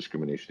there's no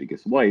discrimination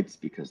against whites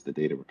because the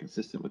data were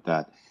consistent with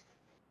that.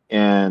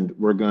 And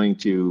we're going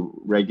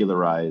to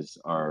regularize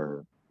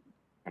our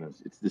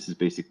this is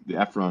basic. The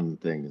Efron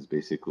thing is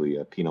basically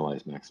a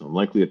penalized maximum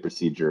likelihood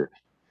procedure.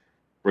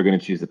 We're going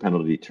to choose the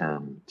penalty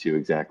term to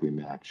exactly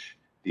match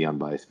the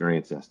unbiased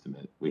variance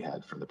estimate we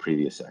had from the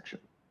previous section.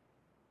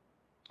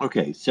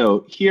 Okay,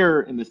 so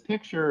here in this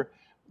picture,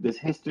 this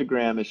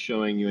histogram is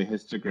showing you a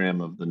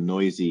histogram of the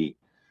noisy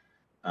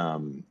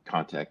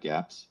contact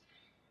gaps.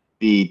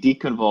 The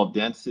deconvolved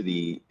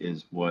density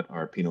is what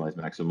our penalized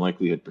maximum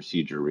likelihood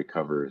procedure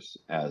recovers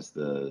as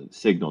the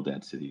signal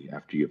density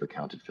after you've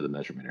accounted for the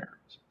measurement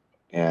errors.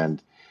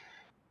 And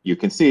you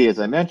can see, as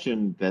I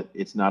mentioned, that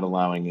it's not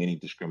allowing any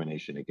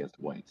discrimination against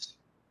whites.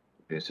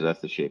 Okay, so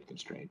that's the shape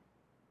constraint.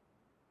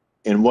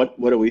 And what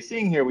are we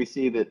seeing here? We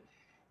see that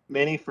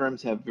many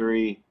firms have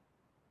very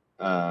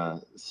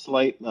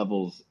slight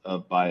levels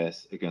of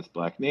bias against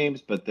black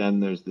names, but then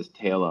there's this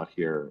tail out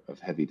here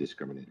of heavy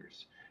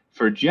discriminators.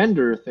 For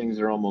gender, things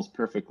are almost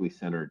perfectly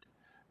centered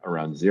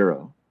around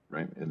 0,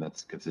 right? And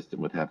that's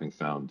consistent with having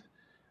found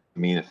a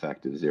mean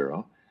effect of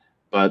 0.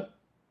 But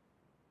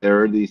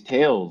there are these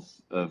tails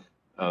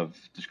of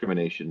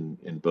discrimination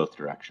in both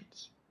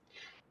directions.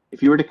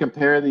 If you were to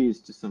compare these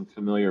to some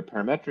familiar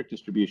parametric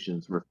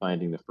distributions, we're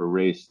finding that for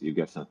race, you've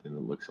got something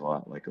that looks a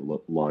lot like a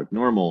log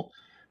normal.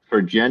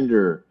 For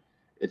gender,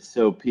 it's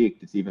so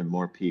peaked, it's even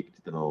more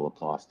peaked than a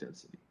Laplace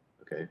density,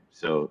 okay?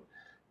 So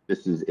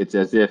it's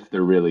as if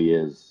there really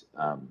is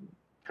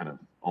kind of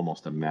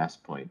almost a mass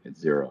point at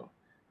 0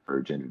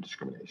 for gender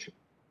discrimination.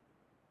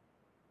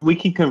 We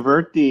can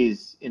convert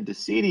these into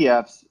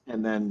CDFs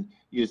and then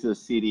use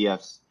those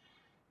CDFs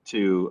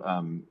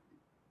to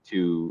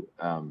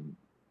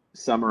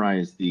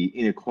summarize the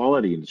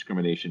inequality in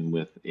discrimination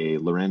with a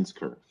Lorenz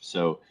curve.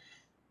 So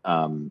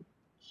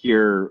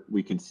here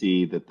we can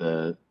see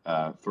that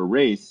for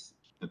race,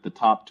 that the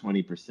top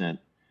 20%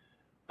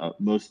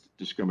 most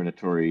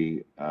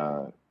discriminatory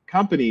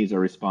companies are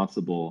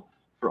responsible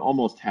for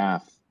almost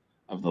half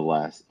of the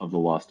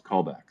lost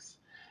callbacks.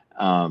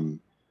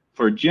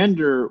 For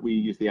gender, we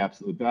use the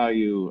absolute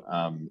value,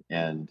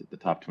 and the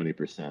top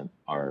 20%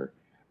 are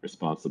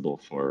responsible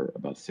for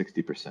about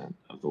 60%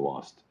 of the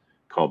lost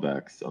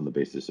callbacks on the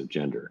basis of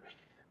gender.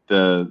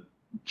 The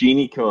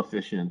Gini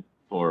coefficient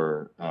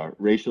for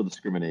racial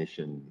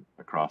discrimination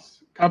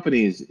across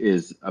companies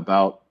is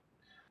about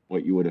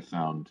what you would have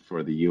found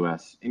for the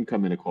US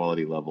income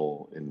inequality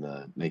level in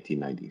the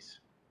 1990s.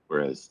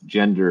 Whereas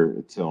gender,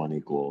 it's so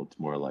unequal, it's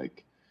more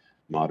like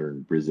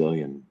modern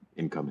Brazilian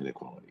income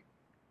inequality.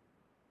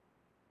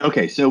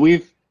 Okay, so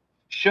we've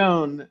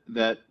shown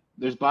that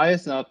there's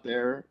bias out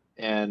there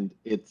and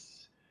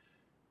it's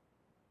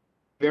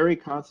very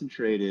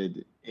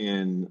concentrated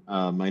in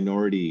a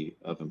minority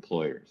of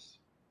employers.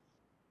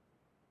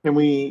 Can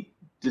we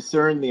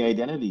discern the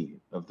identity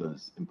of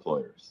those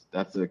employers?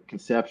 That's a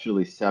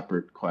conceptually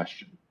separate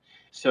question.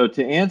 So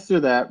to answer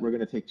that, we're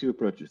going to take two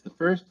approaches. The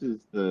first is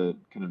the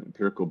kind of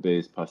empirical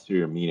based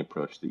posterior mean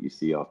approach that you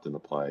see often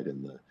applied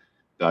in the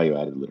value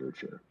added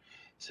literature.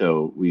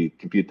 So we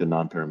compute the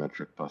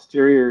non-parametric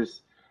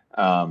posteriors.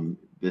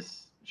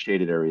 This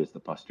shaded area is the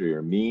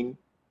posterior mean. You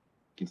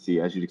can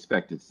see, as you'd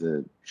expect, it's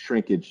a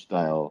shrinkage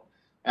style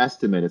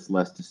estimate. It's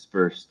less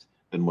dispersed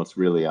than what's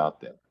really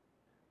out there,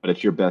 but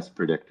it's your best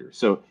predictor.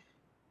 So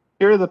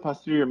here are the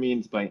posterior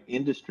means by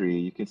industry.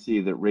 You can see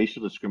that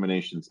racial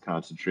discrimination is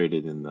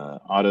concentrated in the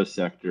auto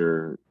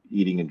sector,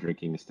 eating and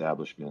drinking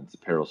establishments,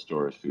 apparel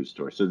stores, food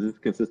stores. So this is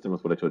consistent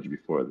with what I told you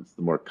before. It's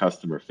the more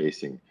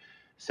customer-facing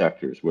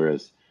sectors,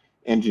 whereas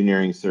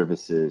engineering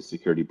services,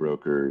 security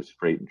brokers,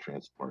 freight and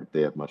transport,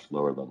 they have much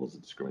lower levels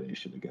of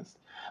discrimination against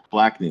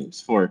black names.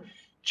 For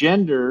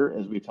gender,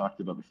 as we talked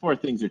about before,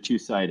 things are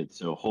two-sided.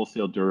 So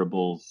wholesale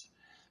durables,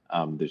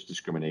 there's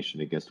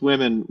discrimination against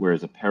women,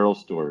 whereas apparel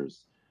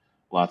stores,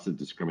 lots of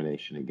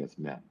discrimination against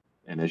men.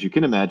 And as you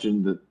can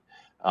imagine,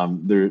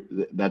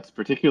 that's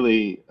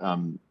particularly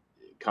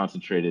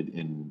concentrated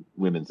in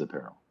women's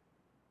apparel.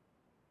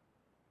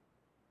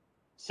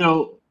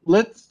 So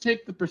let's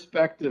take the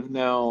perspective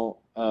now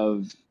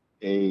of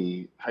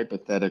a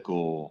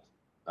hypothetical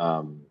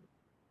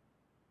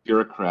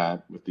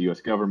bureaucrat with the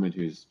US government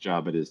whose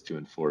job it is to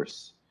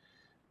enforce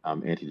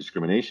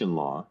anti-discrimination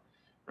law,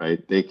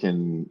 right? They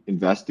can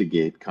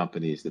investigate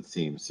companies that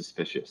seem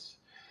suspicious.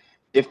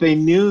 If they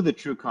knew the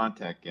true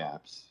contact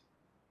gaps,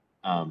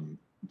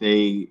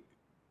 they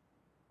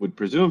would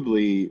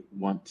presumably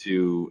want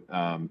to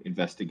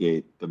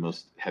investigate the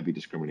most heavy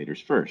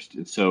discriminators first.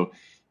 And so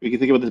we can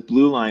think about this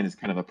blue line as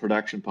kind of a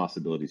production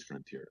possibilities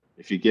frontier.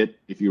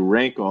 If you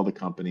rank all the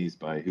companies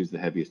by who's the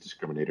heaviest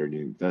discriminator and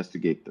you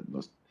investigate the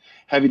most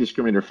heavy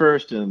discriminator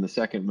first and then the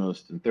second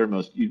most and third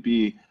most, you'd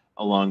be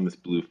along this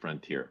blue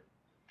frontier.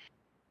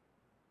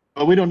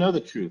 But we don't know the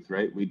truth,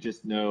 right? We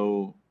just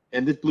know,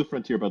 and this blue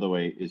frontier, by the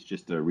way, is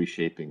just a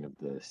reshaping of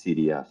the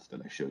CDF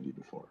that I showed you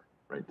before,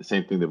 right? The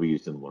same thing that we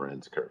used in the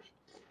Lorenz curve.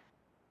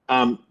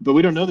 But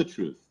we don't know the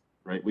truth,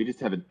 right? We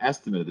just have an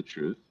estimate of the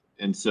truth.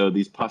 And so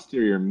these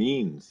posterior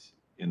means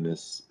in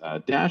this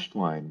dashed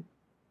line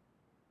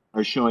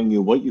are showing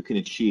you what you can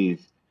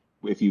achieve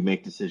if you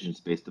make decisions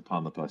based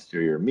upon the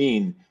posterior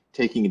mean,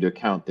 taking into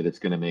account that it's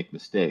going to make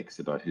mistakes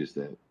about who's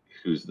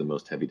the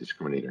most heavy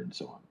discriminator and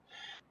so on.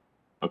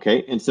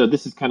 Okay, and so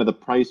this is kind of the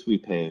price we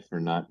pay for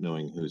not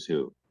knowing who's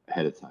who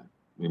ahead of time.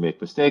 We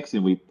make mistakes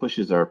and we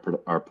pushes our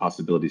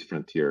possibilities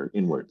frontier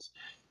inwards.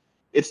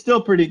 It's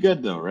still pretty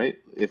good though, right?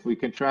 If we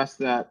contrast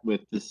that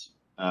with this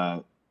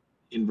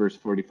inverse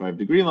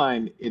 45-degree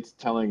line, it's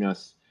telling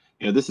us,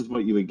 this is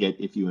what you would get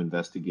if you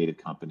investigated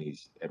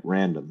companies at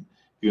random.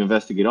 If you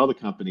investigate all the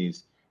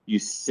companies, you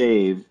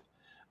save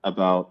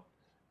about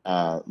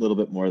a little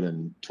bit more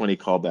than 20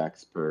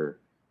 callbacks per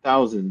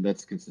 1,000.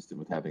 That's consistent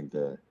with having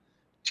the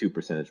 2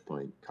 percentage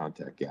point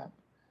contact gap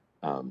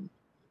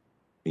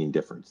mean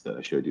difference that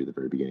I showed you at the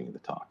very beginning of the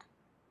talk.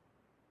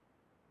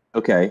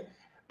 Okay,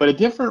 but a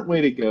different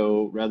way to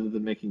go, rather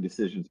than making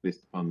decisions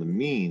based upon the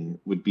mean,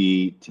 would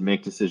be to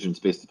make decisions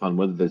based upon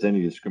whether there's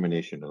any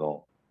discrimination at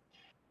all.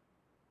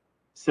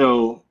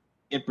 So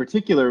in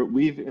particular,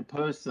 we've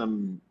imposed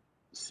some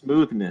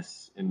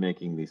smoothness in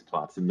making these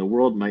plots, and the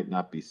world might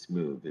not be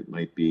smooth. It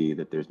might be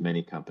that there's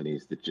many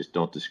companies that just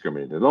don't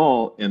discriminate at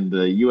all, and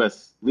the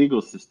US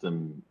legal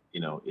system,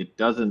 it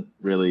doesn't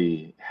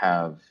really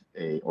have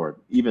or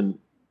even,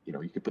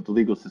 you could put the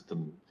legal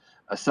system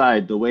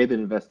aside, the way that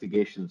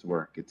investigations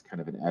work, it's kind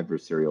of an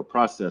adversarial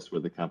process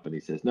where the company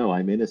says, no,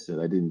 I'm innocent,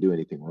 I didn't do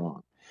anything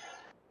wrong.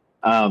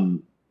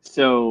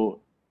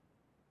 So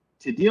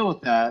to deal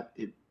with that,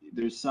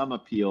 there's some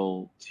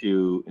appeal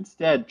to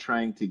instead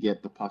trying to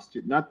get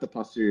not the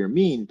posterior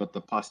mean, but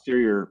the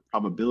posterior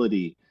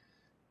probability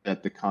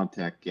that the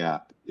contact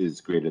gap is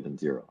greater than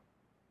 0.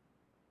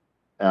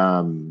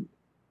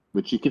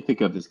 Which you can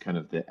think of as kind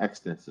of the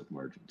extensive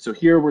margin. So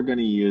here we're going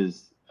to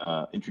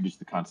introduce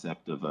the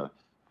concept of a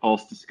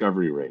false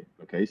discovery rate.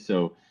 Okay,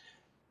 so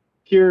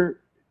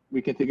here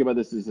we can think about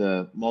this as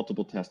a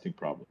multiple testing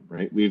problem,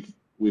 right?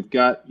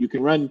 You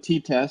can run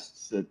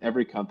t-tests at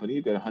every company.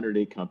 You've got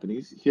 108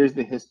 companies. Here's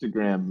the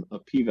histogram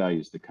of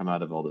p-values that come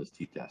out of all those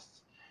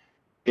t-tests.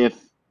 If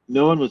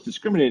no one was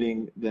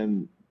discriminating,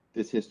 then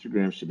this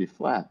histogram should be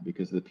flat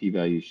because the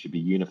p-values should be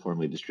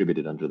uniformly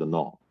distributed under the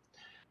null.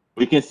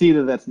 We can see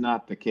that that's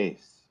not the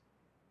case,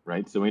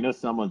 right? So we know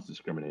someone's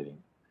discriminating,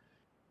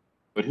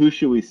 but who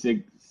should we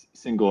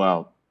single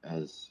out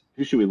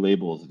who should we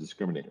label as a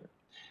discriminator?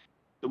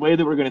 The way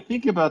that we're going to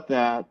think about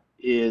that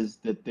is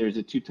that there's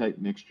a two-type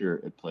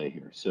mixture at play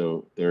here.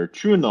 So there are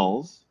true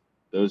nulls,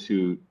 those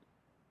who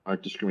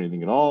aren't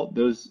discriminating at all.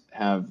 Those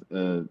have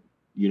a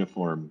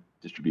uniform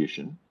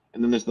distribution.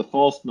 And then there's the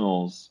false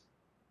nulls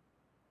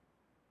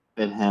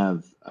that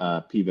have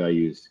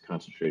p-values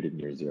concentrated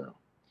near 0.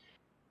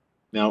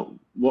 Now,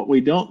 what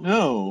we don't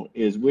know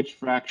is which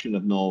fraction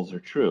of nulls are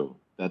true.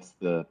 That's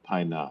the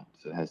pi naught,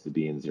 so it has to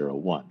be in 0,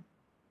 1.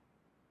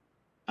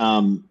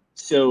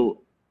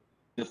 So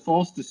the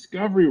false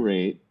discovery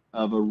rate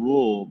of a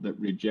rule that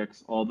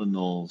rejects all the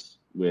nulls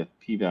with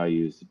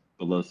p-values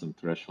below some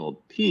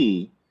threshold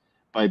p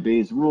by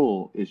Bayes'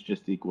 rule is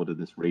just equal to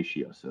this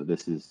ratio. So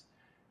this is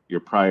your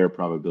prior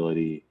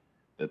probability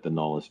that the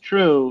null is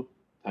true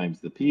times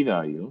the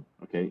p-value,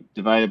 okay,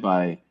 divided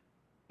by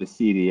the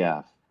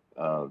CDF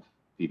of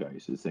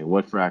p-values. So it's saying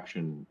what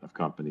fraction of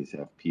companies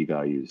have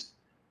p-values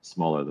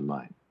smaller than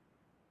mine,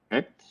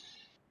 okay?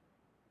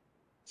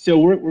 So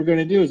what we're going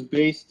to do is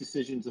base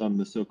decisions on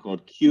the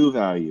so-called Q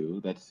value.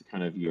 That's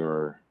kind of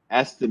your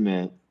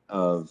estimate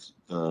of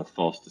the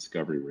false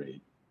discovery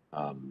rate,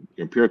 your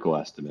empirical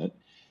estimate.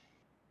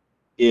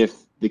 If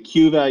the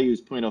Q value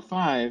is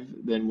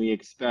 0.05, then we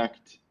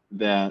expect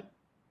that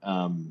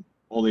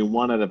only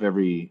 1 out of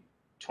every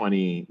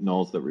 20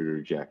 nulls that we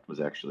reject was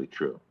actually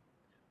true.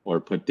 Or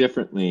put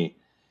differently,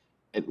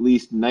 at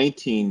least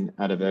 19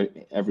 out of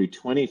every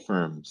 20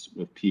 firms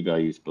with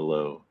p-values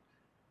below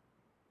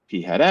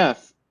p hat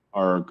f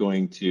are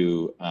going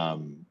to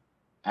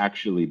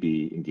actually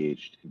be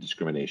engaged in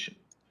discrimination.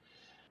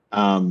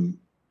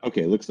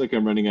 Okay, looks like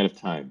I'm running out of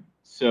time.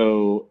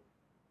 So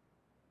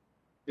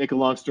make a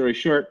long story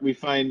short, we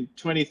find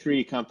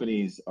 23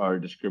 companies are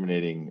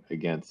discriminating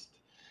against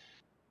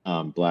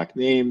black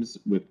names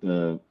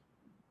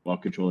while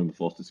controlling the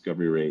false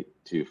discovery rate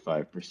to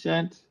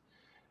 5%.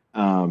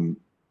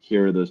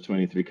 Here are those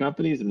 23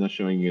 companies. I'm not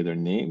showing you their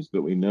names,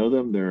 but we know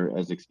them. They're,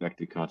 as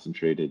expected,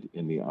 concentrated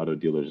in the auto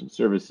dealers and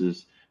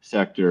services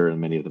sector, and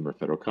many of them are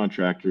federal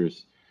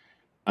contractors.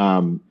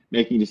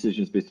 Making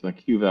decisions based on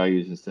Q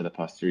values instead of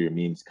posterior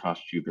means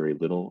costs you very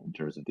little in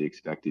terms of the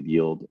expected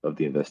yield of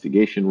the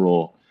investigation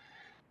rule.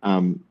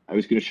 I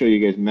was going to show you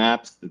guys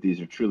maps that these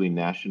are truly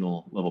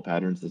national level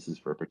patterns. This is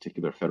for a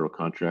particular federal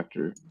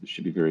contractor. This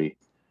should be very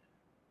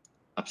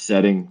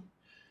upsetting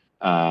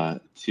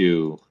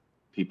to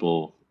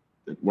people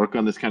that work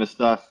on this kind of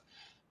stuff.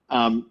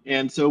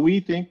 And so we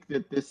think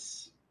that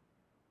this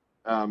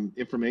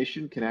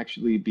information can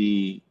actually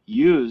be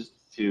used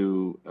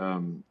to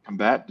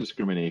combat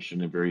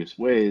discrimination in various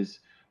ways.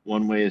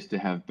 One way is to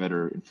have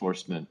better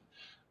enforcement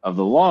of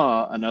the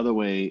law. Another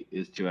way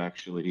is to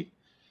actually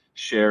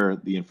share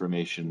the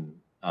information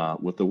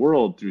with the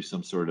world through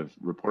some sort of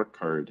report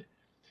card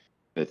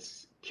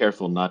that's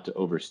careful not to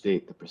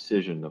overstate the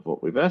precision of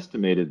what we've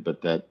estimated,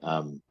 but that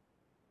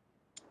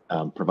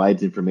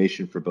provides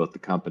information for both the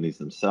companies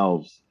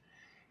themselves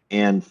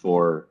and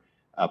for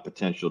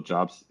potential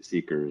job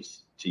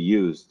seekers to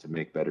use to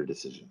make better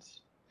decisions.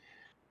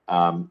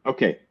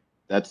 Okay,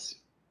 that's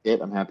it.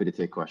 I'm happy to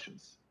take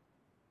questions.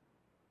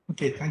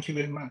 Okay, thank you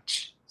very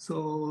much.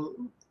 So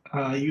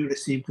you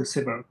received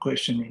several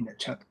questions in the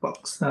chat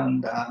box,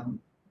 and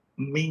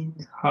Min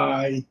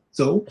Hai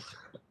Zhou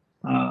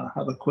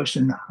have a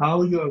question: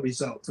 how your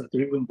results are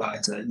driven by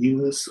the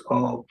use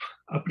of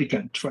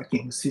applicant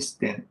tracking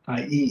system,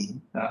 i.e.,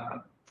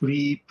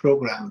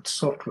 pre-programmed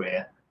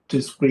software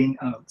to screen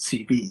out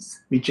CVs,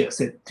 which are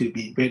said to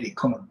be very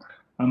common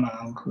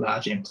among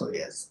large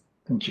employers.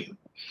 Thank you.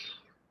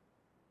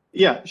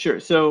 Yeah, sure.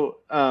 So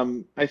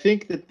I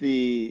think that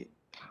the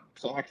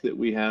fact that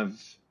we have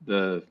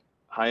the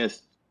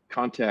highest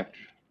contact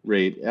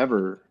rate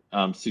ever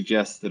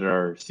suggests that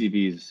our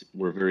CVs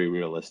were very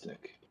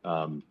realistic.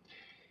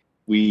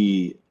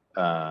 We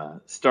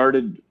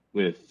started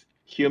with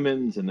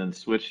humans and then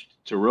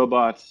switched to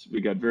robots.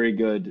 We got very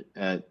good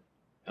at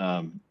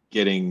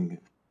getting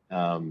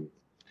our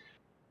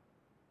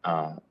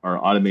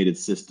automated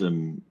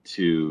system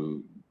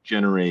to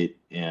generate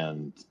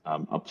and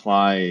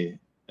apply,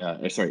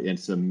 and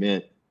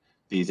submit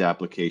these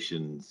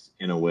applications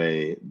in a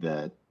way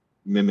that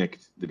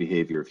mimicked the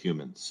behavior of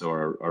humans. So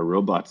our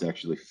robots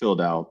actually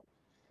filled out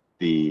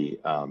the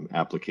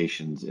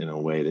applications in a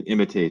way that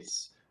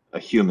imitates a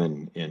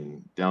human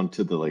down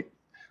to the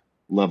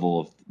level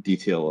of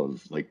detail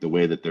of the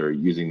way that they're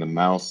using the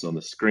mouse on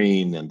the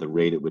screen and the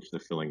rate at which they're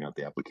filling out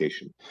the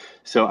application.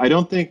 So I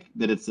don't think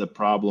that it's a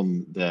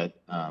problem that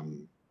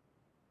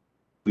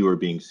we were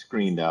being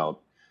screened out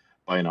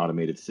by an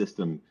automated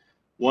system.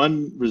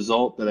 One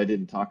result that I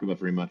didn't talk about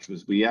very much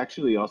was we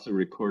actually also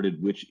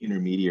recorded which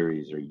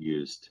intermediaries were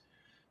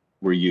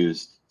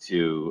used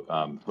to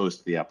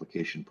host the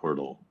application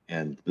portal,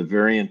 and the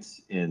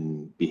variance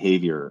in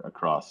behavior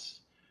across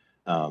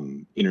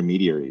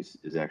intermediaries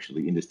is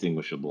actually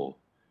indistinguishable.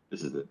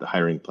 This is the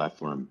hiring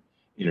platform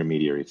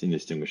intermediary. It's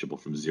indistinguishable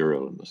from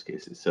zero in most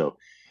cases. So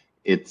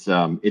it's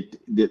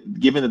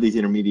given that these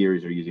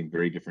intermediaries are using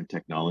very different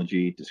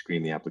technology to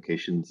screen the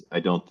applications, I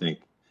don't think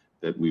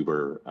that we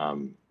were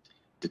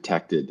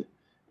detected,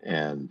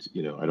 and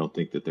I don't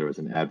think that there was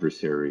an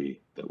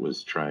adversary that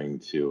was trying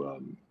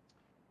to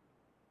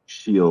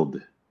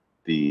shield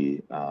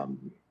the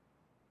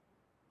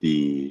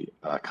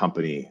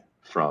company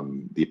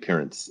from the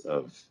appearance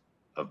of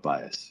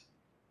bias.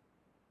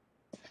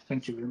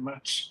 Thank you very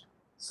much.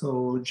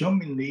 So John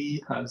Min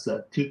Lee has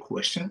two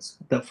questions.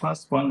 The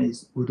first one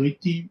is, would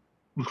it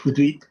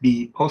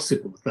be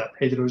possible that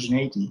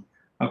heterogeneity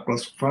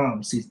across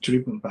firms is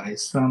driven by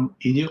some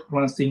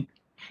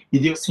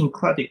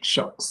idiosyncratic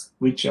shocks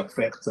which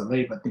affect the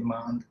labor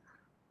demand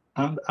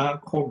and are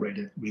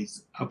correlated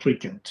with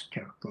applicant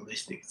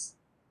characteristics?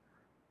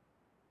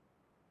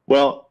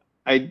 Well,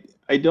 I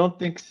don't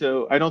think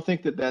so. I don't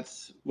think that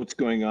that's what's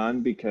going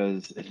on,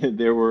 because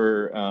there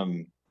were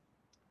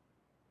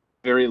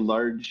very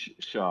large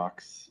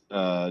shocks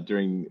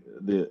during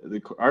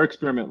our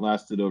experiment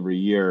lasted over a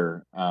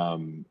year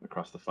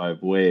across the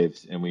 5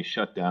 waves, and we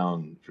shut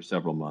down for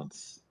several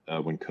months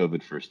when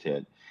COVID first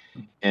hit.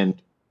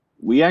 And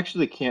we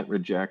actually can't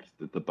reject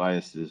that the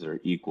biases are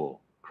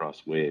equal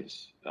across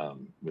waves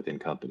within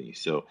companies.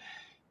 So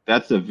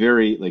that's a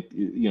very,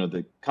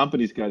 the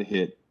companies got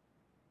hit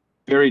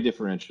very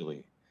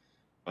differentially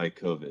by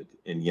COVID,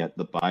 and yet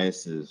the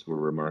biases were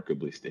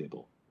remarkably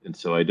stable. And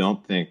so I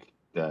don't think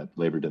that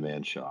labor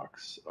demand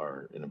shocks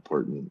are an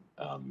important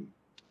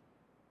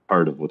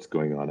part of what's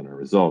going on in our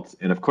results.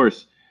 And of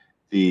course,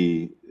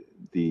 the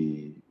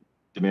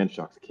demand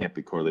shocks can't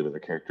be correlated with our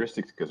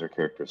characteristics because our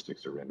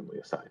characteristics are randomly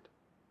assigned.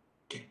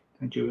 Okay,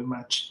 thank you very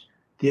much.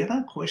 The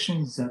other question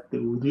is that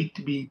would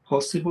it be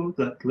possible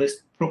that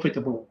less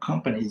profitable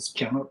companies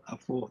cannot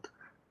afford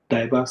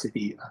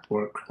diversity at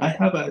work? I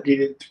have a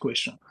related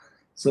question.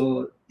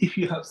 So if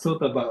you have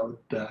thought about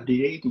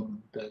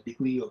relating the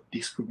degree of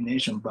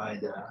discrimination by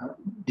the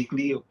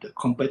degree of the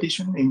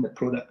competition in the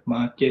product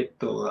market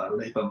or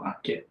labor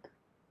market.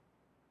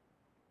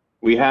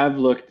 We have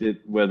looked at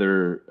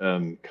whether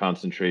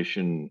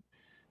concentration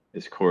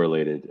is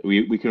correlated.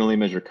 We can only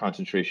measure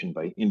concentration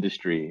by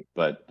industry,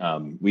 but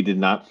we did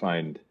not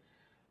find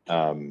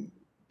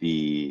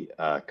the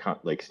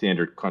like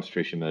standard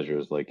concentration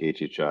measures like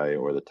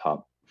HHI or the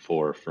top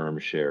 4 firm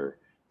share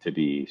to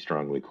be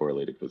strongly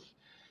correlated with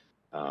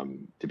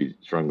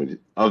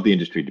of the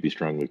industry to be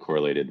strongly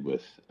correlated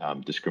with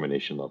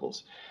discrimination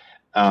levels.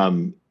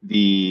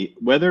 The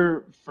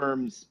whether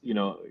firms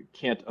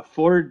can't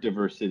afford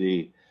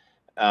diversity,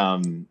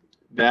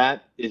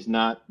 that is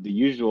not the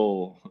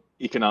usual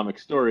economic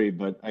story,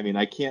 but I mean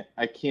I can't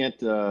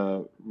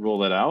rule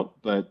that out,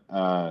 but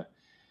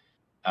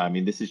I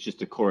mean this is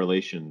just a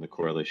correlation, the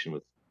correlation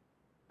with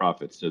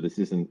profits. So this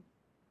isn't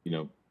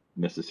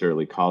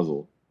necessarily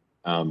causal.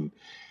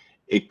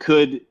 It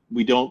could,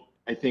 we don't,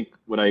 I think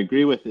what I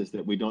agree with is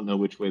that we don't know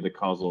which way the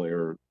causal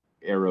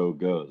arrow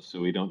goes. So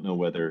we don't know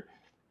whether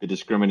the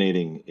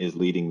discriminating is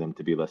leading them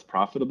to be less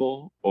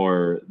profitable,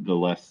 or the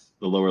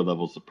lower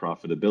levels of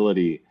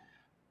profitability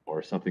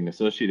or something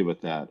associated with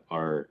that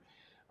are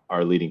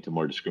leading to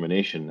more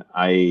discrimination.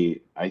 I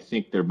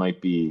think there might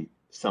be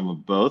some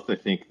of both. I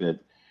think that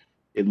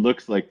it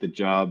looks like the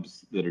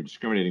jobs that are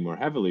discriminating more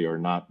heavily are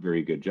not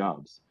very good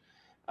jobs.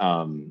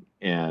 My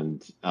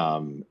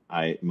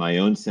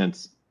own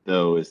sense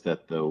though is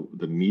that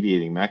the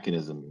mediating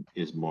mechanism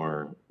is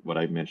more what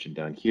I mentioned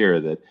down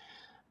here, that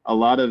a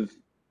lot of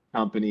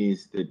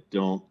companies that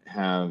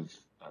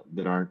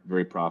aren't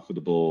very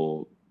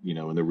profitable,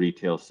 in the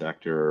retail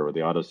sector or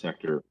the auto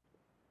sector,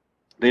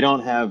 they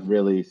don't have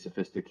really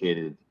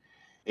sophisticated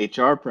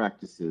HR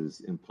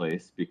practices in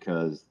place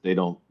because they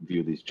don't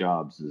view these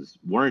jobs as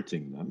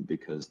warranting them,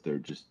 because they're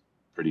just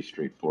pretty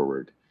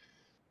straightforward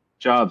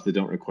jobs that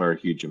don't require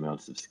huge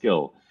amounts of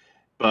skill.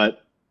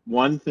 But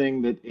one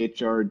thing that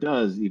HR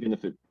does, even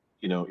if it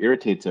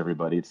irritates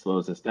everybody, it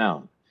slows us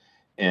down.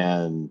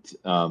 And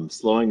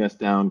slowing us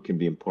down can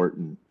be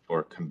important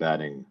for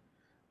combating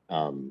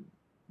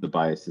the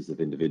biases of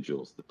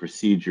individuals. The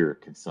procedure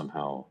can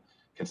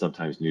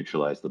sometimes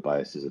neutralize the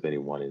biases of any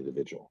one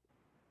individual.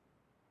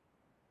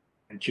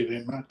 Thank you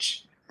very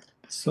much.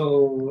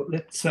 So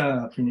let's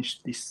finish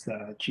this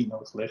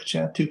keynote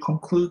lecture. To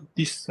conclude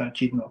this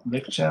keynote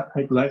lecture,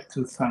 I'd like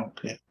to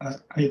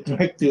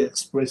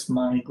express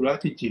my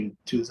gratitude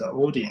to the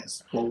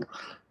audience for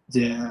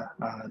their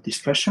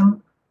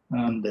discussion,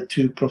 and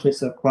to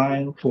Professor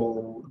Kline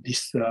for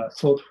this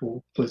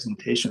thoughtful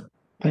presentation.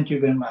 Thank you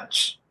very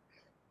much.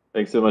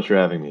 Thanks so much for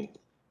having me.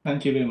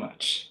 Thank you very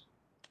much.